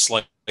one was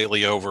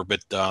slightly over,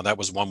 but that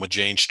was one with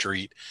Jane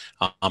Street,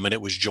 and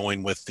it was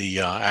joined with the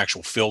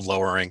actual field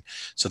lowering.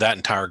 So that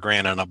entire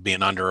grant ended up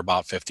being under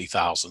about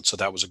 50,000. So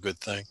that was a good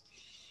thing.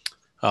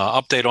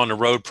 Update on the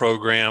road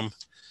program.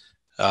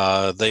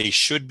 They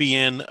should be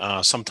in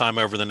sometime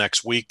over the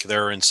next week.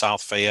 They're in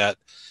South Fayette,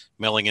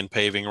 milling and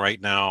paving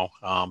right now.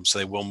 So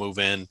they will move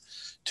in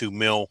to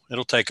mill.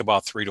 It'll take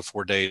about 3 to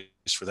 4 days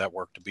for that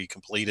work to be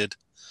completed.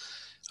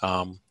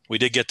 We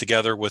did get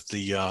together with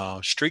the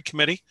street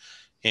committee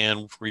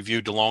and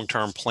reviewed the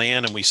long-term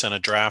plan, and we sent a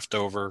draft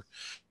over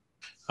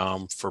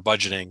for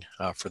budgeting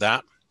for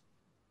that.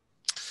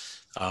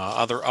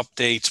 Other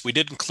updates, we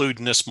did include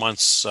in this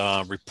month's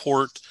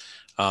report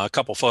a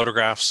couple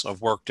photographs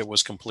of work that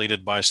was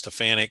completed by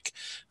Stefanik,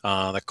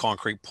 the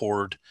concrete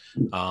poured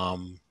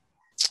down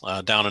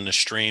in the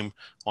stream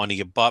on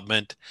the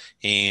abutment,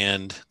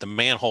 and the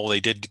manhole,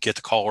 they did get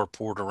the collar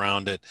poured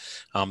around it.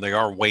 They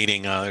are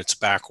waiting, it's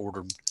back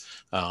ordered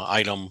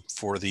item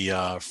for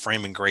the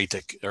frame and grate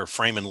or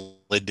frame and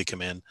lid to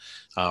come in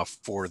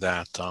for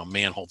that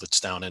manhole that's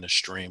down in a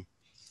stream.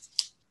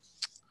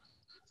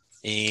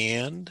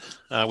 And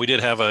we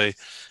did have a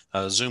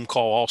Zoom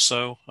call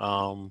also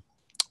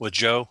with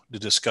Joe to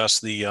discuss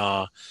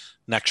the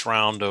next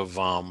round of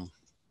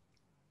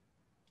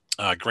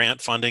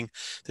grant funding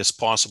that's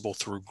possible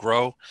through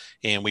GROW,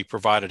 and we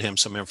provided him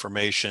some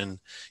information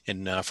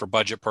for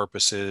budget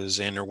purposes,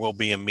 and there will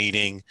be a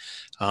meeting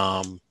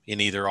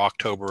in either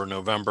October or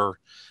November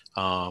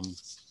to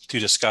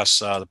discuss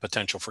the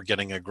potential for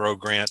getting a GROW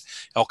grant.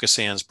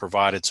 Elkasan's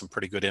provided some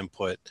pretty good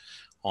input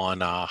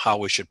on how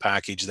we should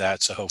package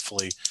that, so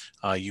hopefully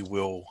you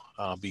will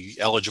be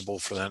eligible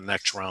for that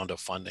next round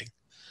of funding.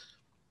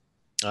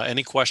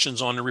 Any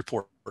questions on the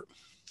report?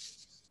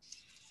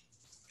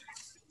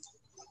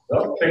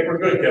 No, I think we're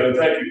good, Kevin.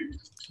 Thank you.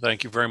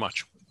 Thank you very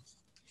much.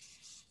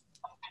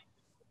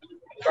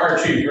 Fire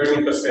Chief,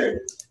 Raymond Costain.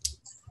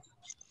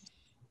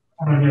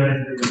 I'm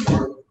going to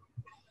report.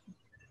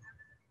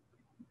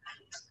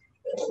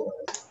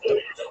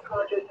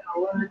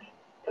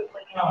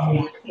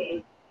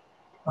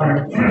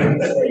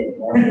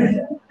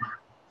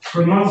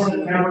 For month of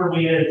September,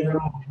 we had a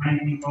total of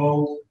 19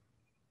 calls,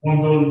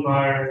 1 building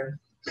fire,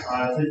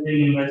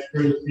 15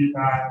 rescues 2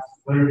 times,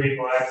 motor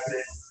vehicle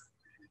accidents,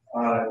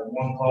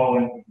 1 call,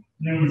 and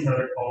numerous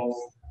other calls.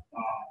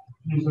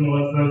 Just want to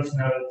let folks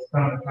know it's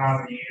coming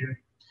time of the year.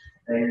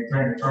 They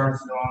return the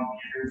cars on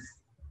years.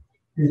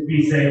 Just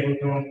be safe with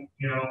them,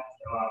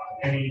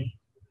 any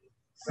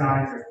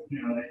signs or,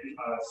 that you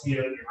see it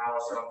in your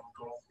house,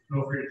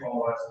 feel free to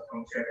call us and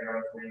come check it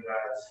out for you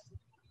guys.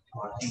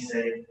 Be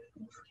safe.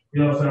 We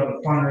also have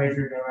a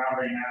fundraiser going out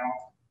right now.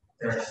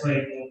 There's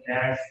slave full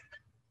cash.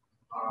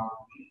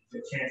 The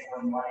chance to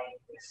win money.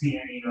 See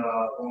any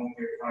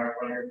volunteer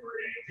firefighters for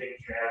any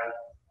tickets you have.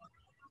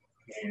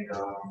 And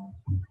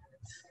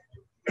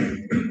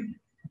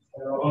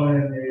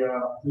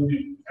we'll be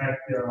at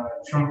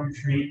Trunk or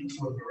Treat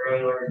with the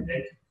railroad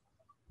today.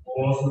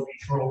 We'll also be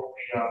patrolling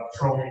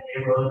the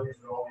neighborhood, as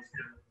we always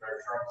do with our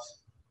trucks.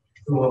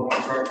 So we'll have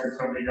one truck or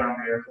somebody down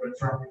there for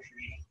Trunk or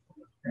Treat,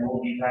 and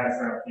we'll be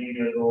passing out the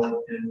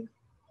go to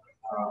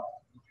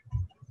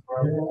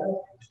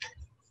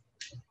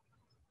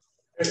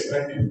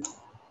Thank you.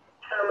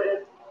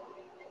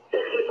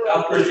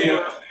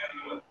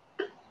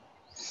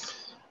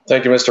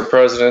 Thank you, Mr.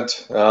 President.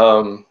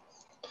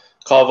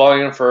 Call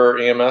volume for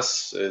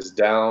EMS is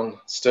down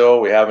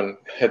still. We haven't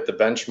hit the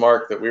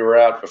benchmark that we were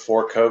at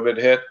before COVID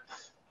hit.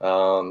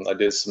 I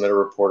did submit a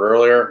report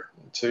earlier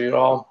to you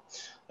all.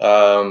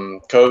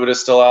 COVID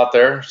is still out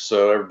there,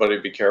 so everybody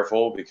be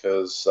careful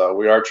because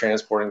we are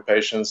transporting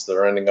patients that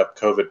are ending up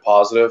COVID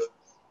positive.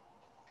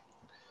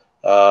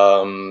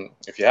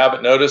 If you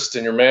haven't noticed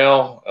in your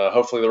mail,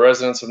 hopefully the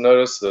residents have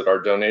noticed that our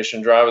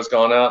donation drive has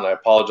gone out, and I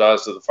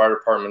apologize to the fire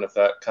department if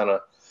that kind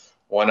of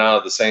went out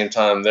at the same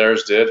time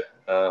theirs did.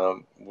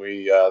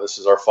 This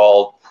is our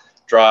fall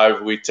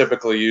drive. We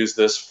typically use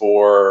this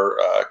for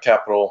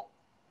capital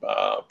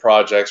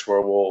projects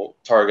where we'll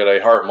target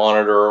a heart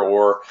monitor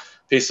or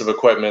piece of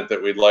equipment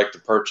that we'd like to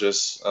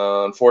purchase.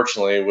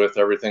 Unfortunately, with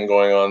everything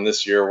going on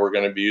this year, we're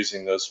going to be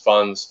using those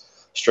funds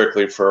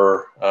strictly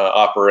for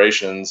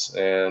operations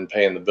and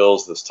paying the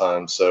bills this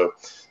time. So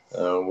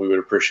we would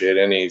appreciate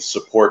any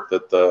support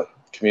that the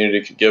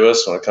community could give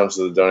us when it comes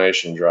to the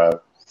donation drive.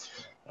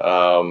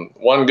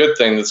 One good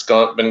thing that's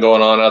been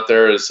going on out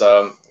there is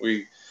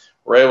we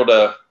were able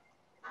to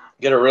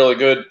get a really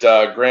good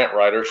grant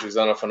writer. She's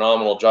done a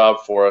phenomenal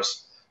job for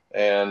us.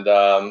 And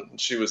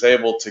she was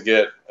able to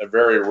get a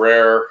very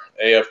rare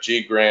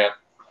AFG grant,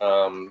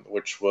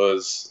 which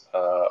was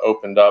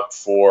opened up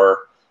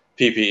for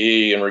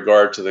PPE in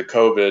regard to the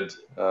COVID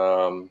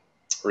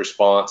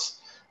response.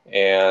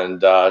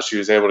 And she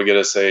was able to get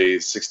us a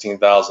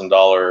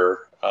 $16,000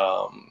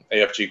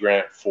 AFG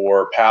grant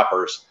for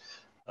PAPRs.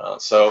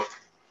 So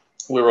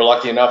we were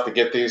lucky enough to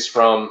get these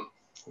from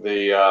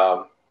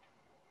the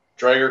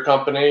Draeger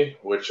Company,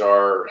 which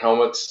are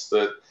helmets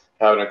that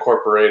have an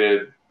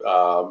incorporated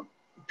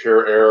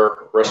pure air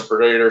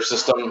respirator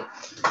system.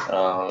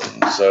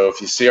 So if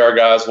you see our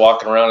guys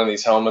walking around in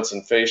these helmets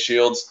and face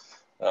shields,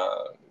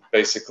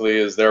 basically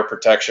is their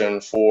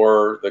protection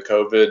for the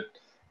COVID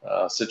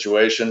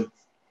situation.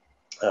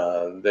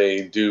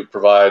 They do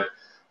provide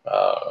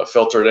a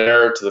filtered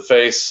air to the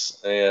face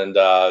and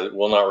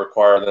will not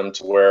require them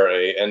to wear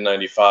a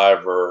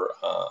N95 or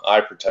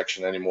eye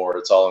protection anymore.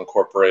 It's all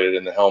incorporated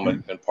in the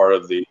helmet and part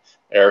of the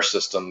air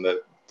system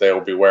that they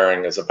will be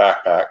wearing as a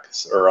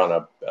backpack or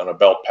on a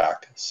belt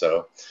pack.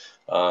 So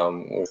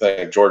we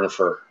thank Jordan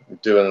for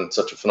doing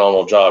such a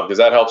phenomenal job, because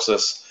that helps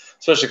us,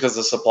 especially because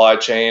the supply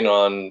chain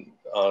on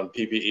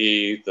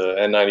PPE, the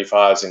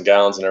N95s and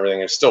gowns and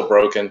everything is still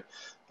broken.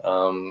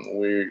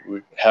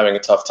 We're having a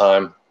tough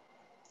time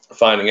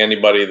finding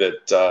anybody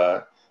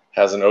that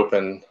has an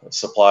open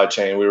supply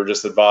chain. We were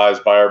just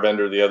advised by our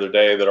vendor the other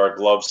day that our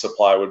glove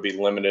supply would be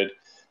limited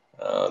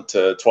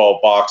to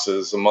 12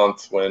 boxes a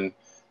month, when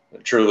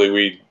truly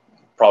we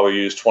probably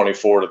use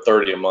 24 to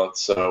 30 a month.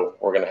 So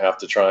we're going to have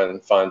to try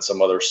and find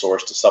some other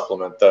source to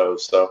supplement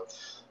those. So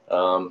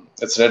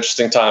it's an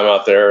interesting time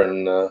out there,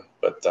 and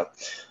but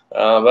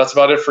that's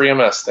about it for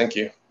EMS. Thank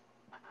you.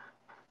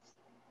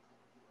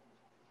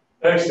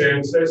 Thanks,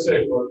 Dan. Stay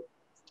safe, bud.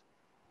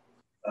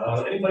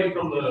 Anybody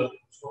from the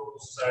Historical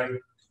Society?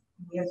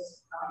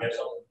 Yes. Yes.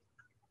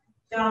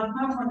 John,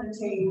 up on the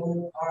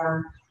table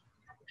are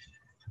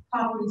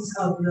copies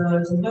of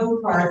the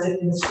note cards that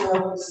the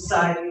Historical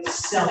Society is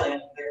selling.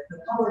 The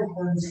colored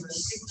ones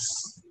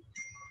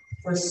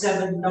for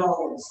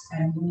 $7,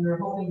 and we were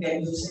hoping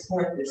that you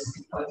support this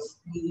because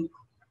we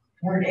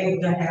weren't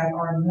able to have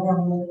our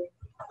normal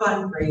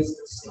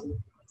fundraisers. So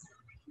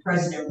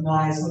President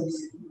Wise hopes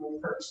that we will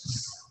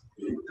purchase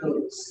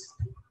those.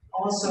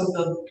 Also,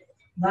 the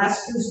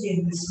last Tuesday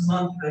in this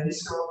month, the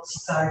Historical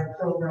Society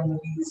program will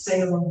be the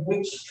Salem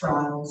Witch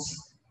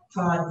Trials.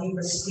 Todd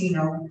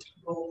DiMastino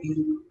will be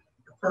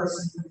the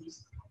person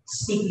who's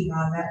speaking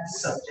on that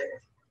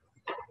subject.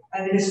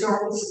 And the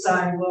Historical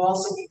Society will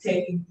also be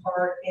taking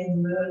part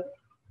in the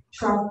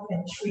trunk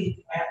and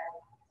treat at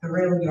the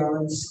rail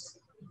yards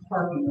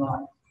parking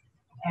lot.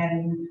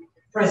 And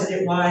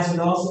President Wise would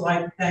also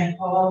like to thank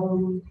all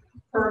who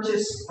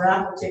purchased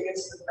raffle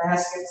tickets for the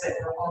baskets that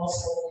were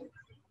also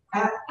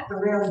at the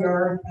rail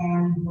yard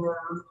and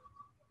were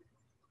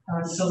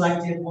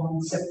selected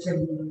on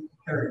September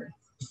 3rd.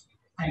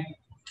 Thank you.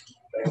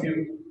 Thank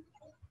you.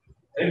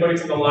 Anybody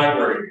from the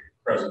library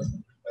present?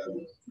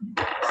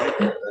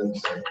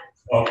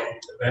 Okay,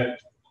 Ben.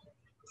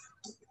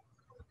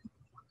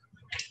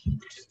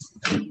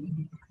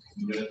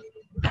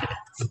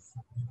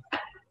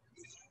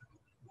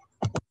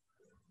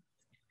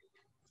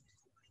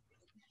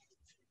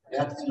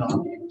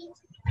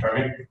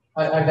 Pardon me?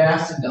 I've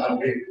asked him to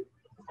unmute.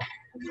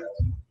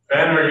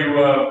 Ben, are you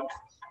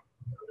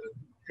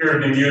appear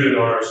to be muted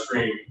on our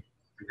screen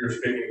if you're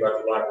speaking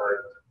about the library?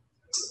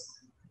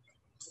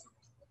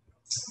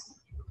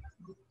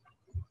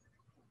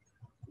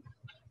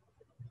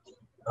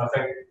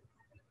 Nothing.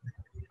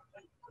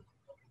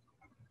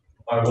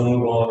 I will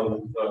move on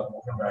and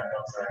we'll come back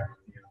outside.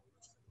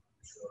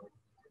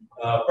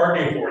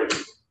 Parking authority.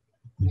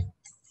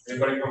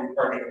 Anybody from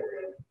parking authority?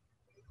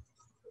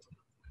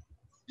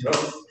 No.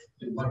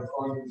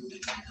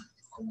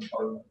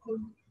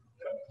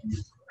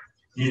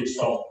 He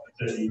installed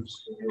the needs.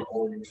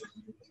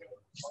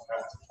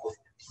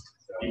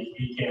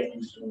 He can't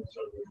use them,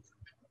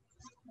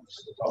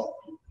 so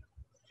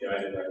yeah, I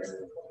did that.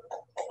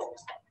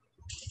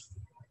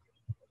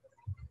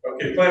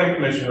 Okay, planning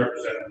commission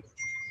representative.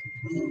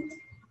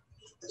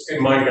 Let's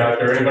get Mike out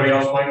there. Anybody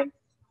else, Mike?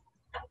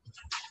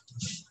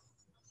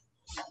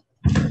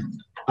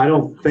 I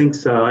don't think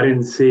so. I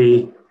didn't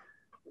see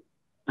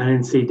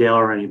Dale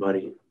or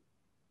anybody.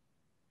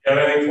 Have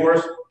anything for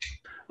us?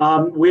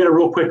 We had a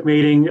real quick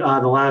meeting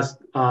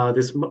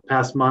this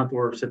past month,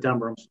 or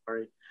September, I'm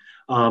sorry.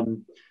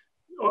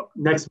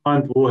 Next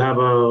month we'll have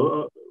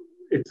we'll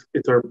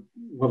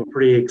have a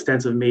pretty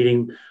extensive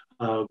meeting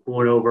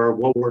going over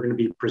what we're going to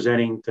be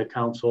presenting to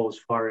council as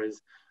far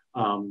as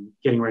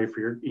getting ready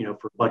for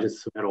for budget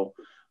submittal.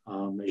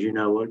 As you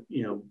know,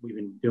 we've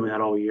been doing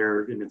that all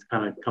year, and it's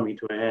kind of coming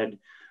to a head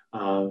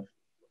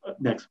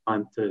next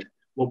month to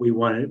what we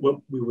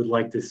would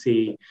like to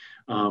see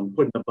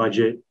put in the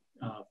budget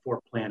for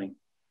planning.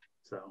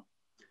 So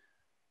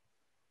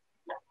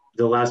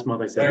the last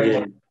month I said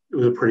it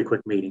was a pretty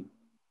quick meeting.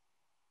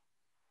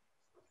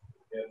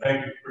 Yeah,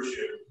 thank you.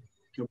 Appreciate it.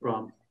 No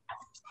problem.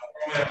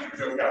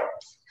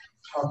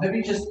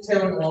 Maybe just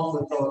tailing along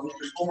with what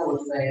Mr. Fuller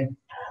was saying,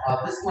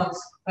 this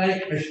month's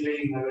planning commission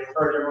meeting, I would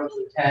encourage everyone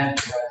to attend.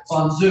 It's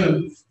on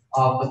Zoom,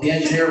 but the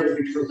engineer will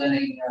be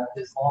presenting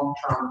his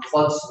long-term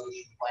flood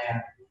solution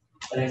plan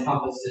that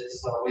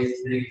encompasses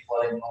waste mitigating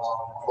flooding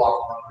along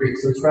Lockwood Creek.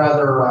 So it's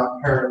rather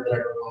imperative that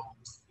everyone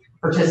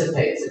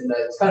participates. And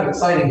it's kind of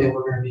exciting that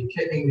we're going to be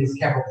kicking these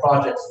capital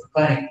projects to the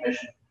planning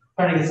commission,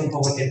 trying to get some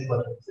public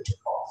input into the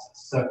process.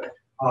 So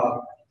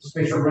Just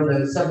make sure we're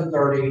at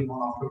 7:30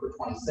 on October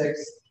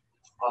 26th.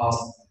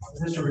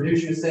 Mr.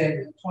 Reducci was saying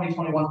the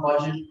 2021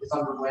 budget is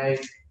underway,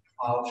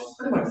 which is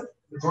pretty much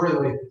majority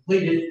of the way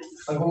completed.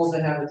 My goal is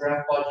to have the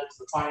draft budget to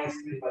the finance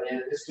committee by the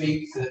end of this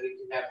week so that we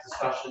can have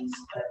discussions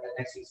at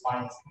next week's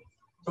finance committee.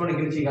 So I want to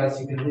give it to you guys so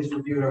you can at least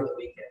review it over the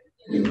weekend.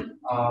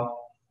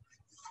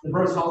 The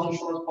borough's health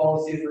insurance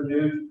policy is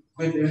renewed.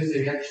 Good news,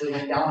 they actually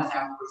went down 0.5%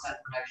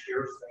 for next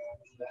year, so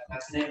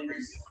that's an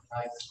increase.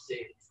 Nice to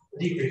see. The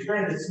decrease,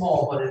 granted it's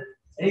small, but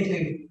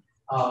anything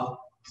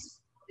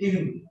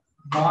even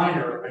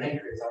minor an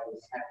increase, I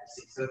was happy to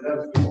see. So that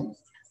was cool.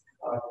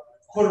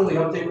 Quarterly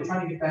update, we're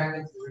trying to get back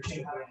into the routine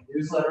of having a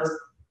newsletter.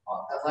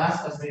 At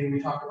last meeting, we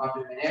talked about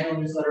doing an annual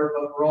newsletter,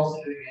 but we're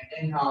also doing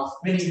an in-house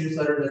mini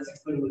newsletter that's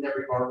included with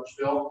every garbage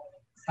bill.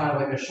 It's kind of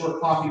like a short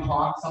coffee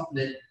talk, something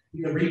that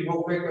you can read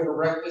real quick over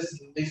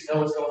breakfast and at least know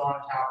what's going on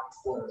in town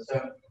before.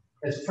 So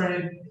it's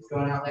printed, it's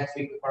going out next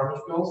week with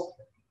garbage bills.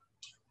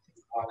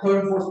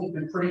 Code enforcement's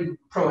been pretty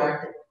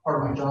proactive,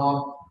 part of my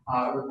job.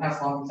 Over the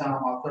past long time,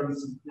 about 30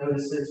 some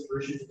notices for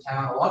issues in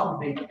town. A lot of them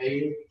being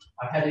debated.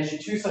 I've had to issue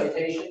 2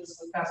 citations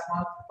this past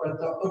month, but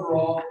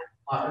overall,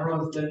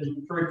 everyone's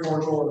been very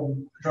cordial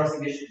and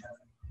addressing issues.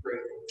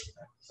 Great.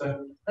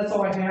 So that's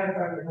all I had. If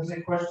there's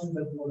any questions,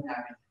 I'm more than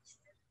happy.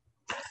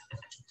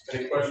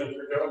 Any questions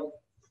for Joe?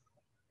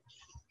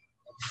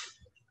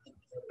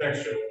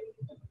 Thanks, Joe.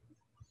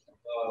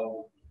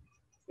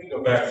 We can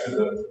go back to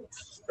the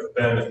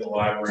Ben at the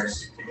library,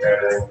 see if he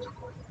had any. I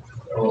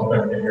don't know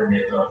if I can hear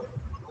me or not.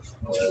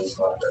 It's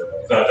not there.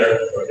 It's not there?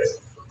 Okay.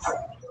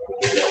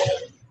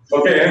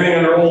 Okay, anything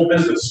under old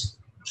business?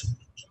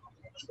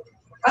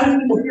 How do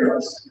people hear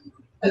us?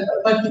 I'd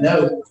like to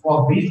know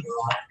while we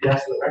on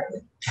yes, the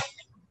record.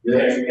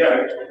 Yeah.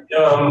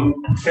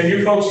 Can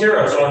you folks hear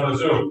us on the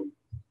Zoom?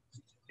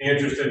 Be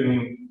interested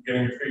in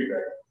getting your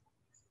feedback.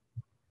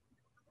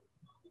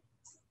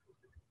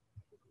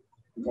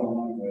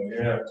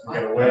 Yeah,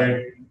 get away.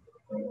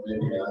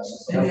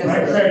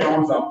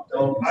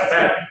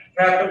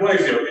 Pat de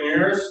Blasio, can you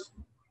hear us?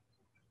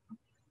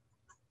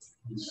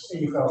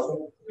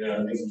 Yeah, I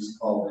think he's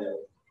called in.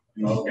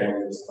 Okay.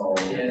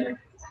 Yeah.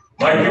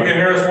 Mike, you can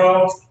hear us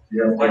well?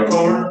 Yeah. Mike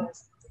Comer?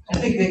 I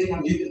think they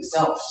can mute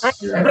themselves.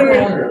 Yeah.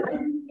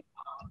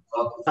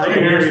 I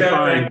can hear you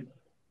fine.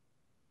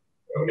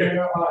 Okay.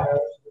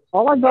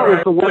 All I got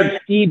was the word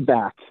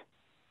feedback.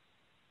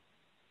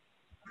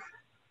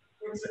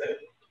 What's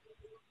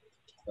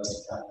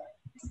that?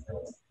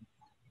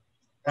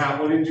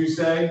 Pat, what did you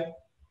say?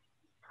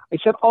 I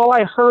said all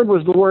I heard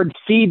was the word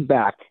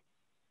feedback.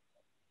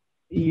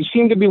 You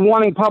seem to be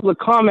wanting public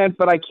comment,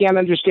 but I can't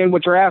understand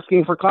what you're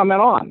asking for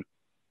comment on.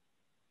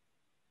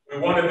 We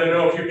wanted to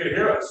know if you could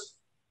hear us.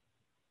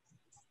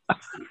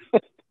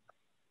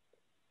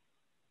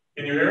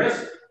 Can you hear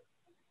us?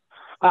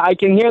 I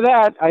can hear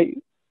that.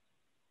 Okay.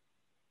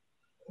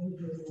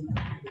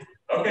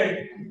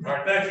 All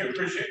right. Thank you.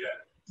 Appreciate that.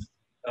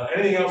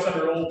 Anything else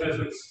under old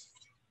business?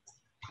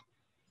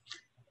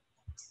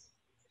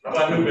 How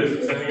about new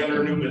business? Anything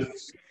under new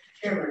business?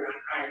 Chairman,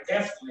 I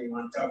definitely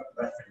want to talk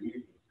about the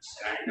meetings.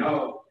 I know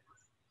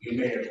you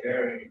made a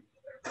very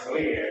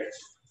clear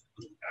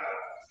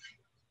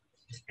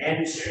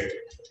answer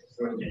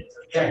for the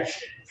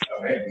protection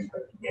of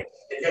everybody. Yes,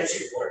 that's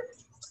important.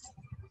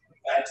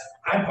 But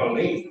I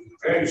believe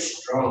very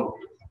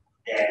strongly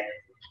that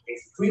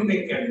if we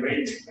make an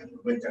arrangement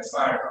with the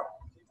fire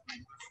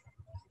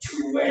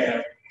to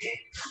where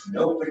an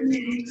open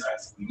meeting like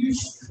we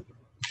used to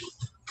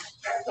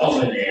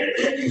over there,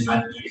 that is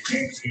not the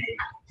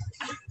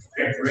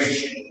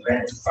preparation,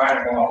 let the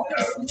fireball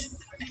know.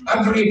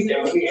 I believe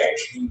that we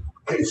actually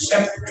could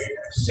separate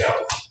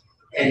ourselves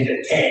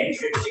into 10,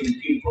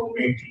 15 people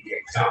maybe at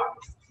a time.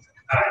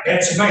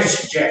 That's my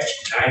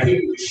suggestion. I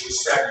think we should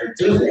start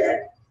to do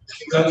that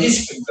because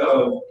this could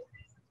go,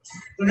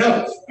 who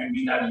knows,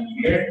 maybe not a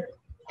year,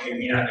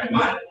 maybe not a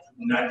month,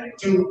 not a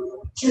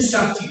 2, just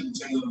something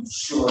to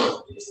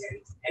sure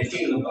and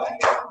think about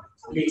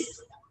it.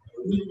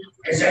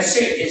 As I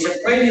said, there's a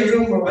plenty of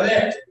room over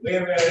there. We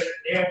have a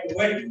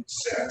weddings.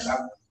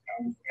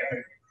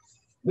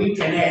 We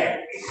can have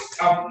a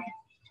public,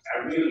 a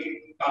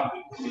really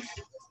public meeting.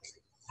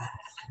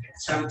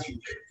 Something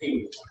to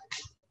think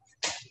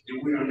that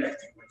we don't have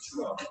to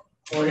go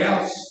through. Or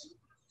else,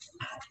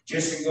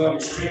 just to go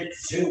straight to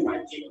Zoom,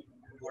 I think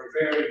we're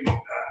very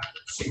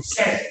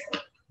successful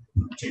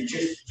to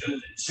just do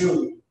the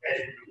Zoom as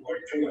we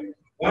were doing,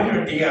 one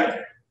or the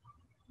other.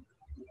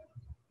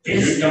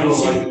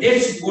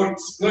 This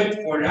works good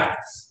for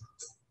us.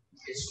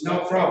 It's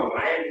no problem.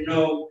 I have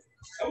no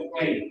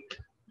complaint.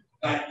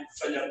 But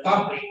for the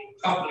public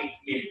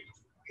it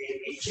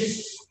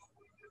just,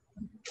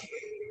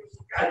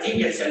 I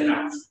think it's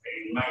enough,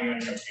 in my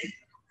opinion,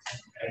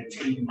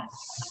 to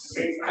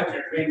make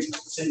other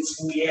arrangements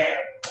since we have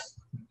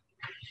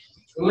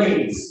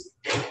ways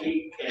that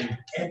we can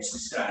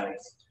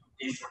exercise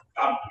this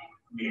public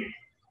meeting,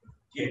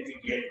 get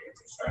together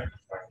to try to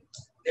fight.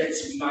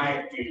 That's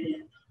my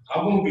opinion. I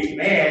won't be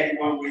mad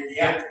one way or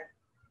the other.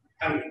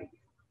 I mean,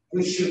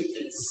 we should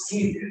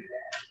consider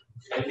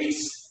that. at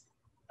least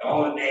the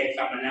holiday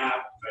coming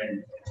up,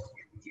 and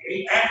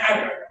I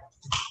don't know,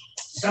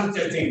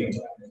 something to think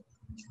about.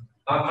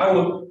 I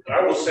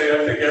will say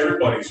I think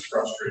everybody's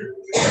frustrated.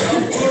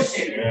 Of course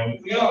it is. And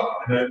We are.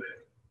 that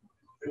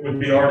it would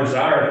be our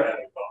desire to have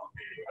a public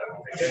meeting. I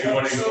don't think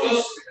anybody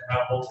wants to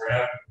have what we're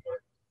having, but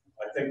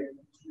I think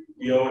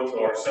we owe it to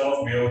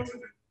ourselves, we owe it to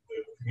the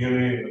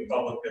community and the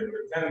public that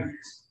are attending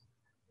these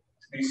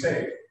to be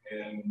safe.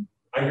 And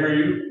I hear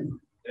you,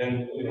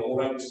 and we'll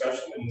have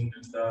discussion and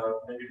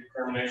maybe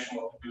determination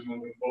what to do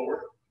moving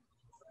forward.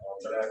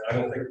 But I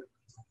don't think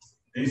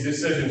these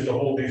decisions to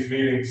hold these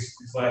meetings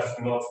these last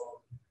few months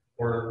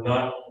were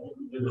not.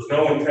 There was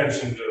no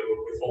intention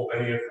to withhold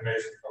any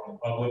information from the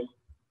public.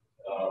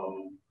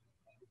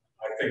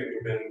 I think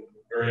we've been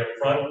very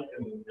upfront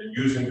in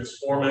using this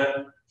format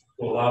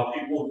to allow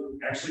people who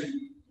actually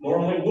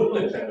normally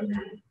wouldn't attend a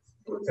meeting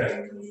to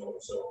attend the Zoom.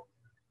 So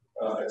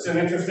it's an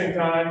interesting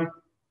time,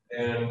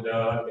 and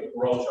I think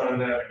we're all trying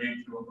to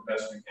navigate through it the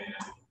best we can.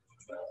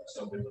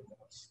 Something like that.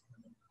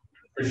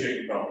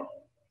 Appreciate your comment.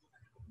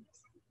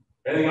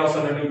 Anything else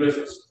on the new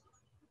business?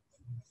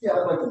 Yeah,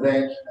 I'd like to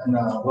thank and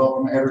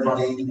welcome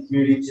everybody in the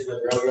community to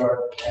the rail yard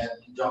and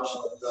in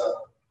conjunction with the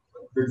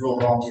Bridgeville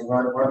Volunteer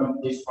Fire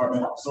Department, Police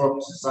Department,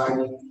 Historical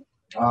Society.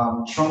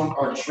 Trunk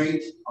or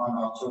treat on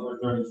October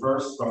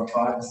 31st from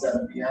 5 to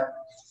 7 p.m.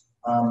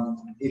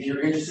 If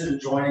you're interested in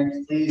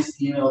joining, please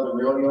email the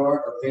rail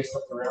yard or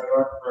Facebook the rail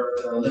yard for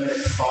the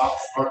limited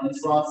spots, parking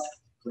spots.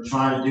 We're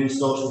trying to do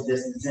social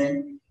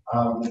distancing.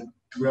 The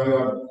rail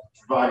yard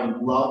providing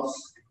gloves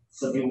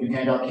so people can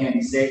hand out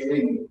candy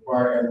safely and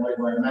require everybody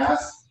wearing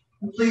masks.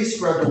 And please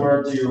spread the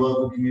word to your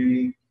local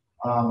community,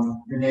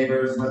 your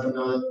neighbors, let them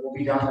know that we'll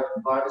be down there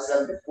from 5 to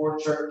 7 before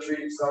trick or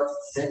treating starts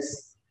at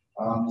 6.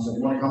 So if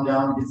you want to come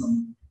down and get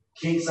some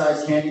king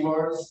size candy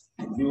bars,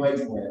 be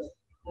waiting for it.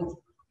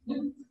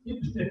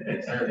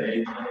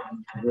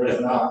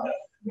 There's not.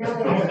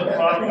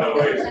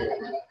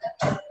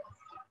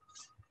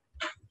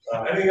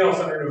 Anything else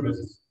under new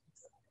business?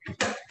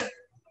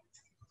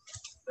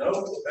 No,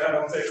 with that,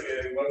 I'll take a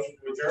motion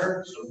to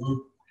adjourn. So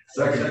move.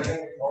 Second.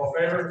 All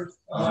in favor?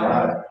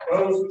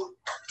 Opposed?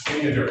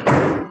 Meeting adjourned.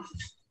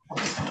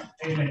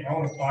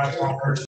 Only 5 hours.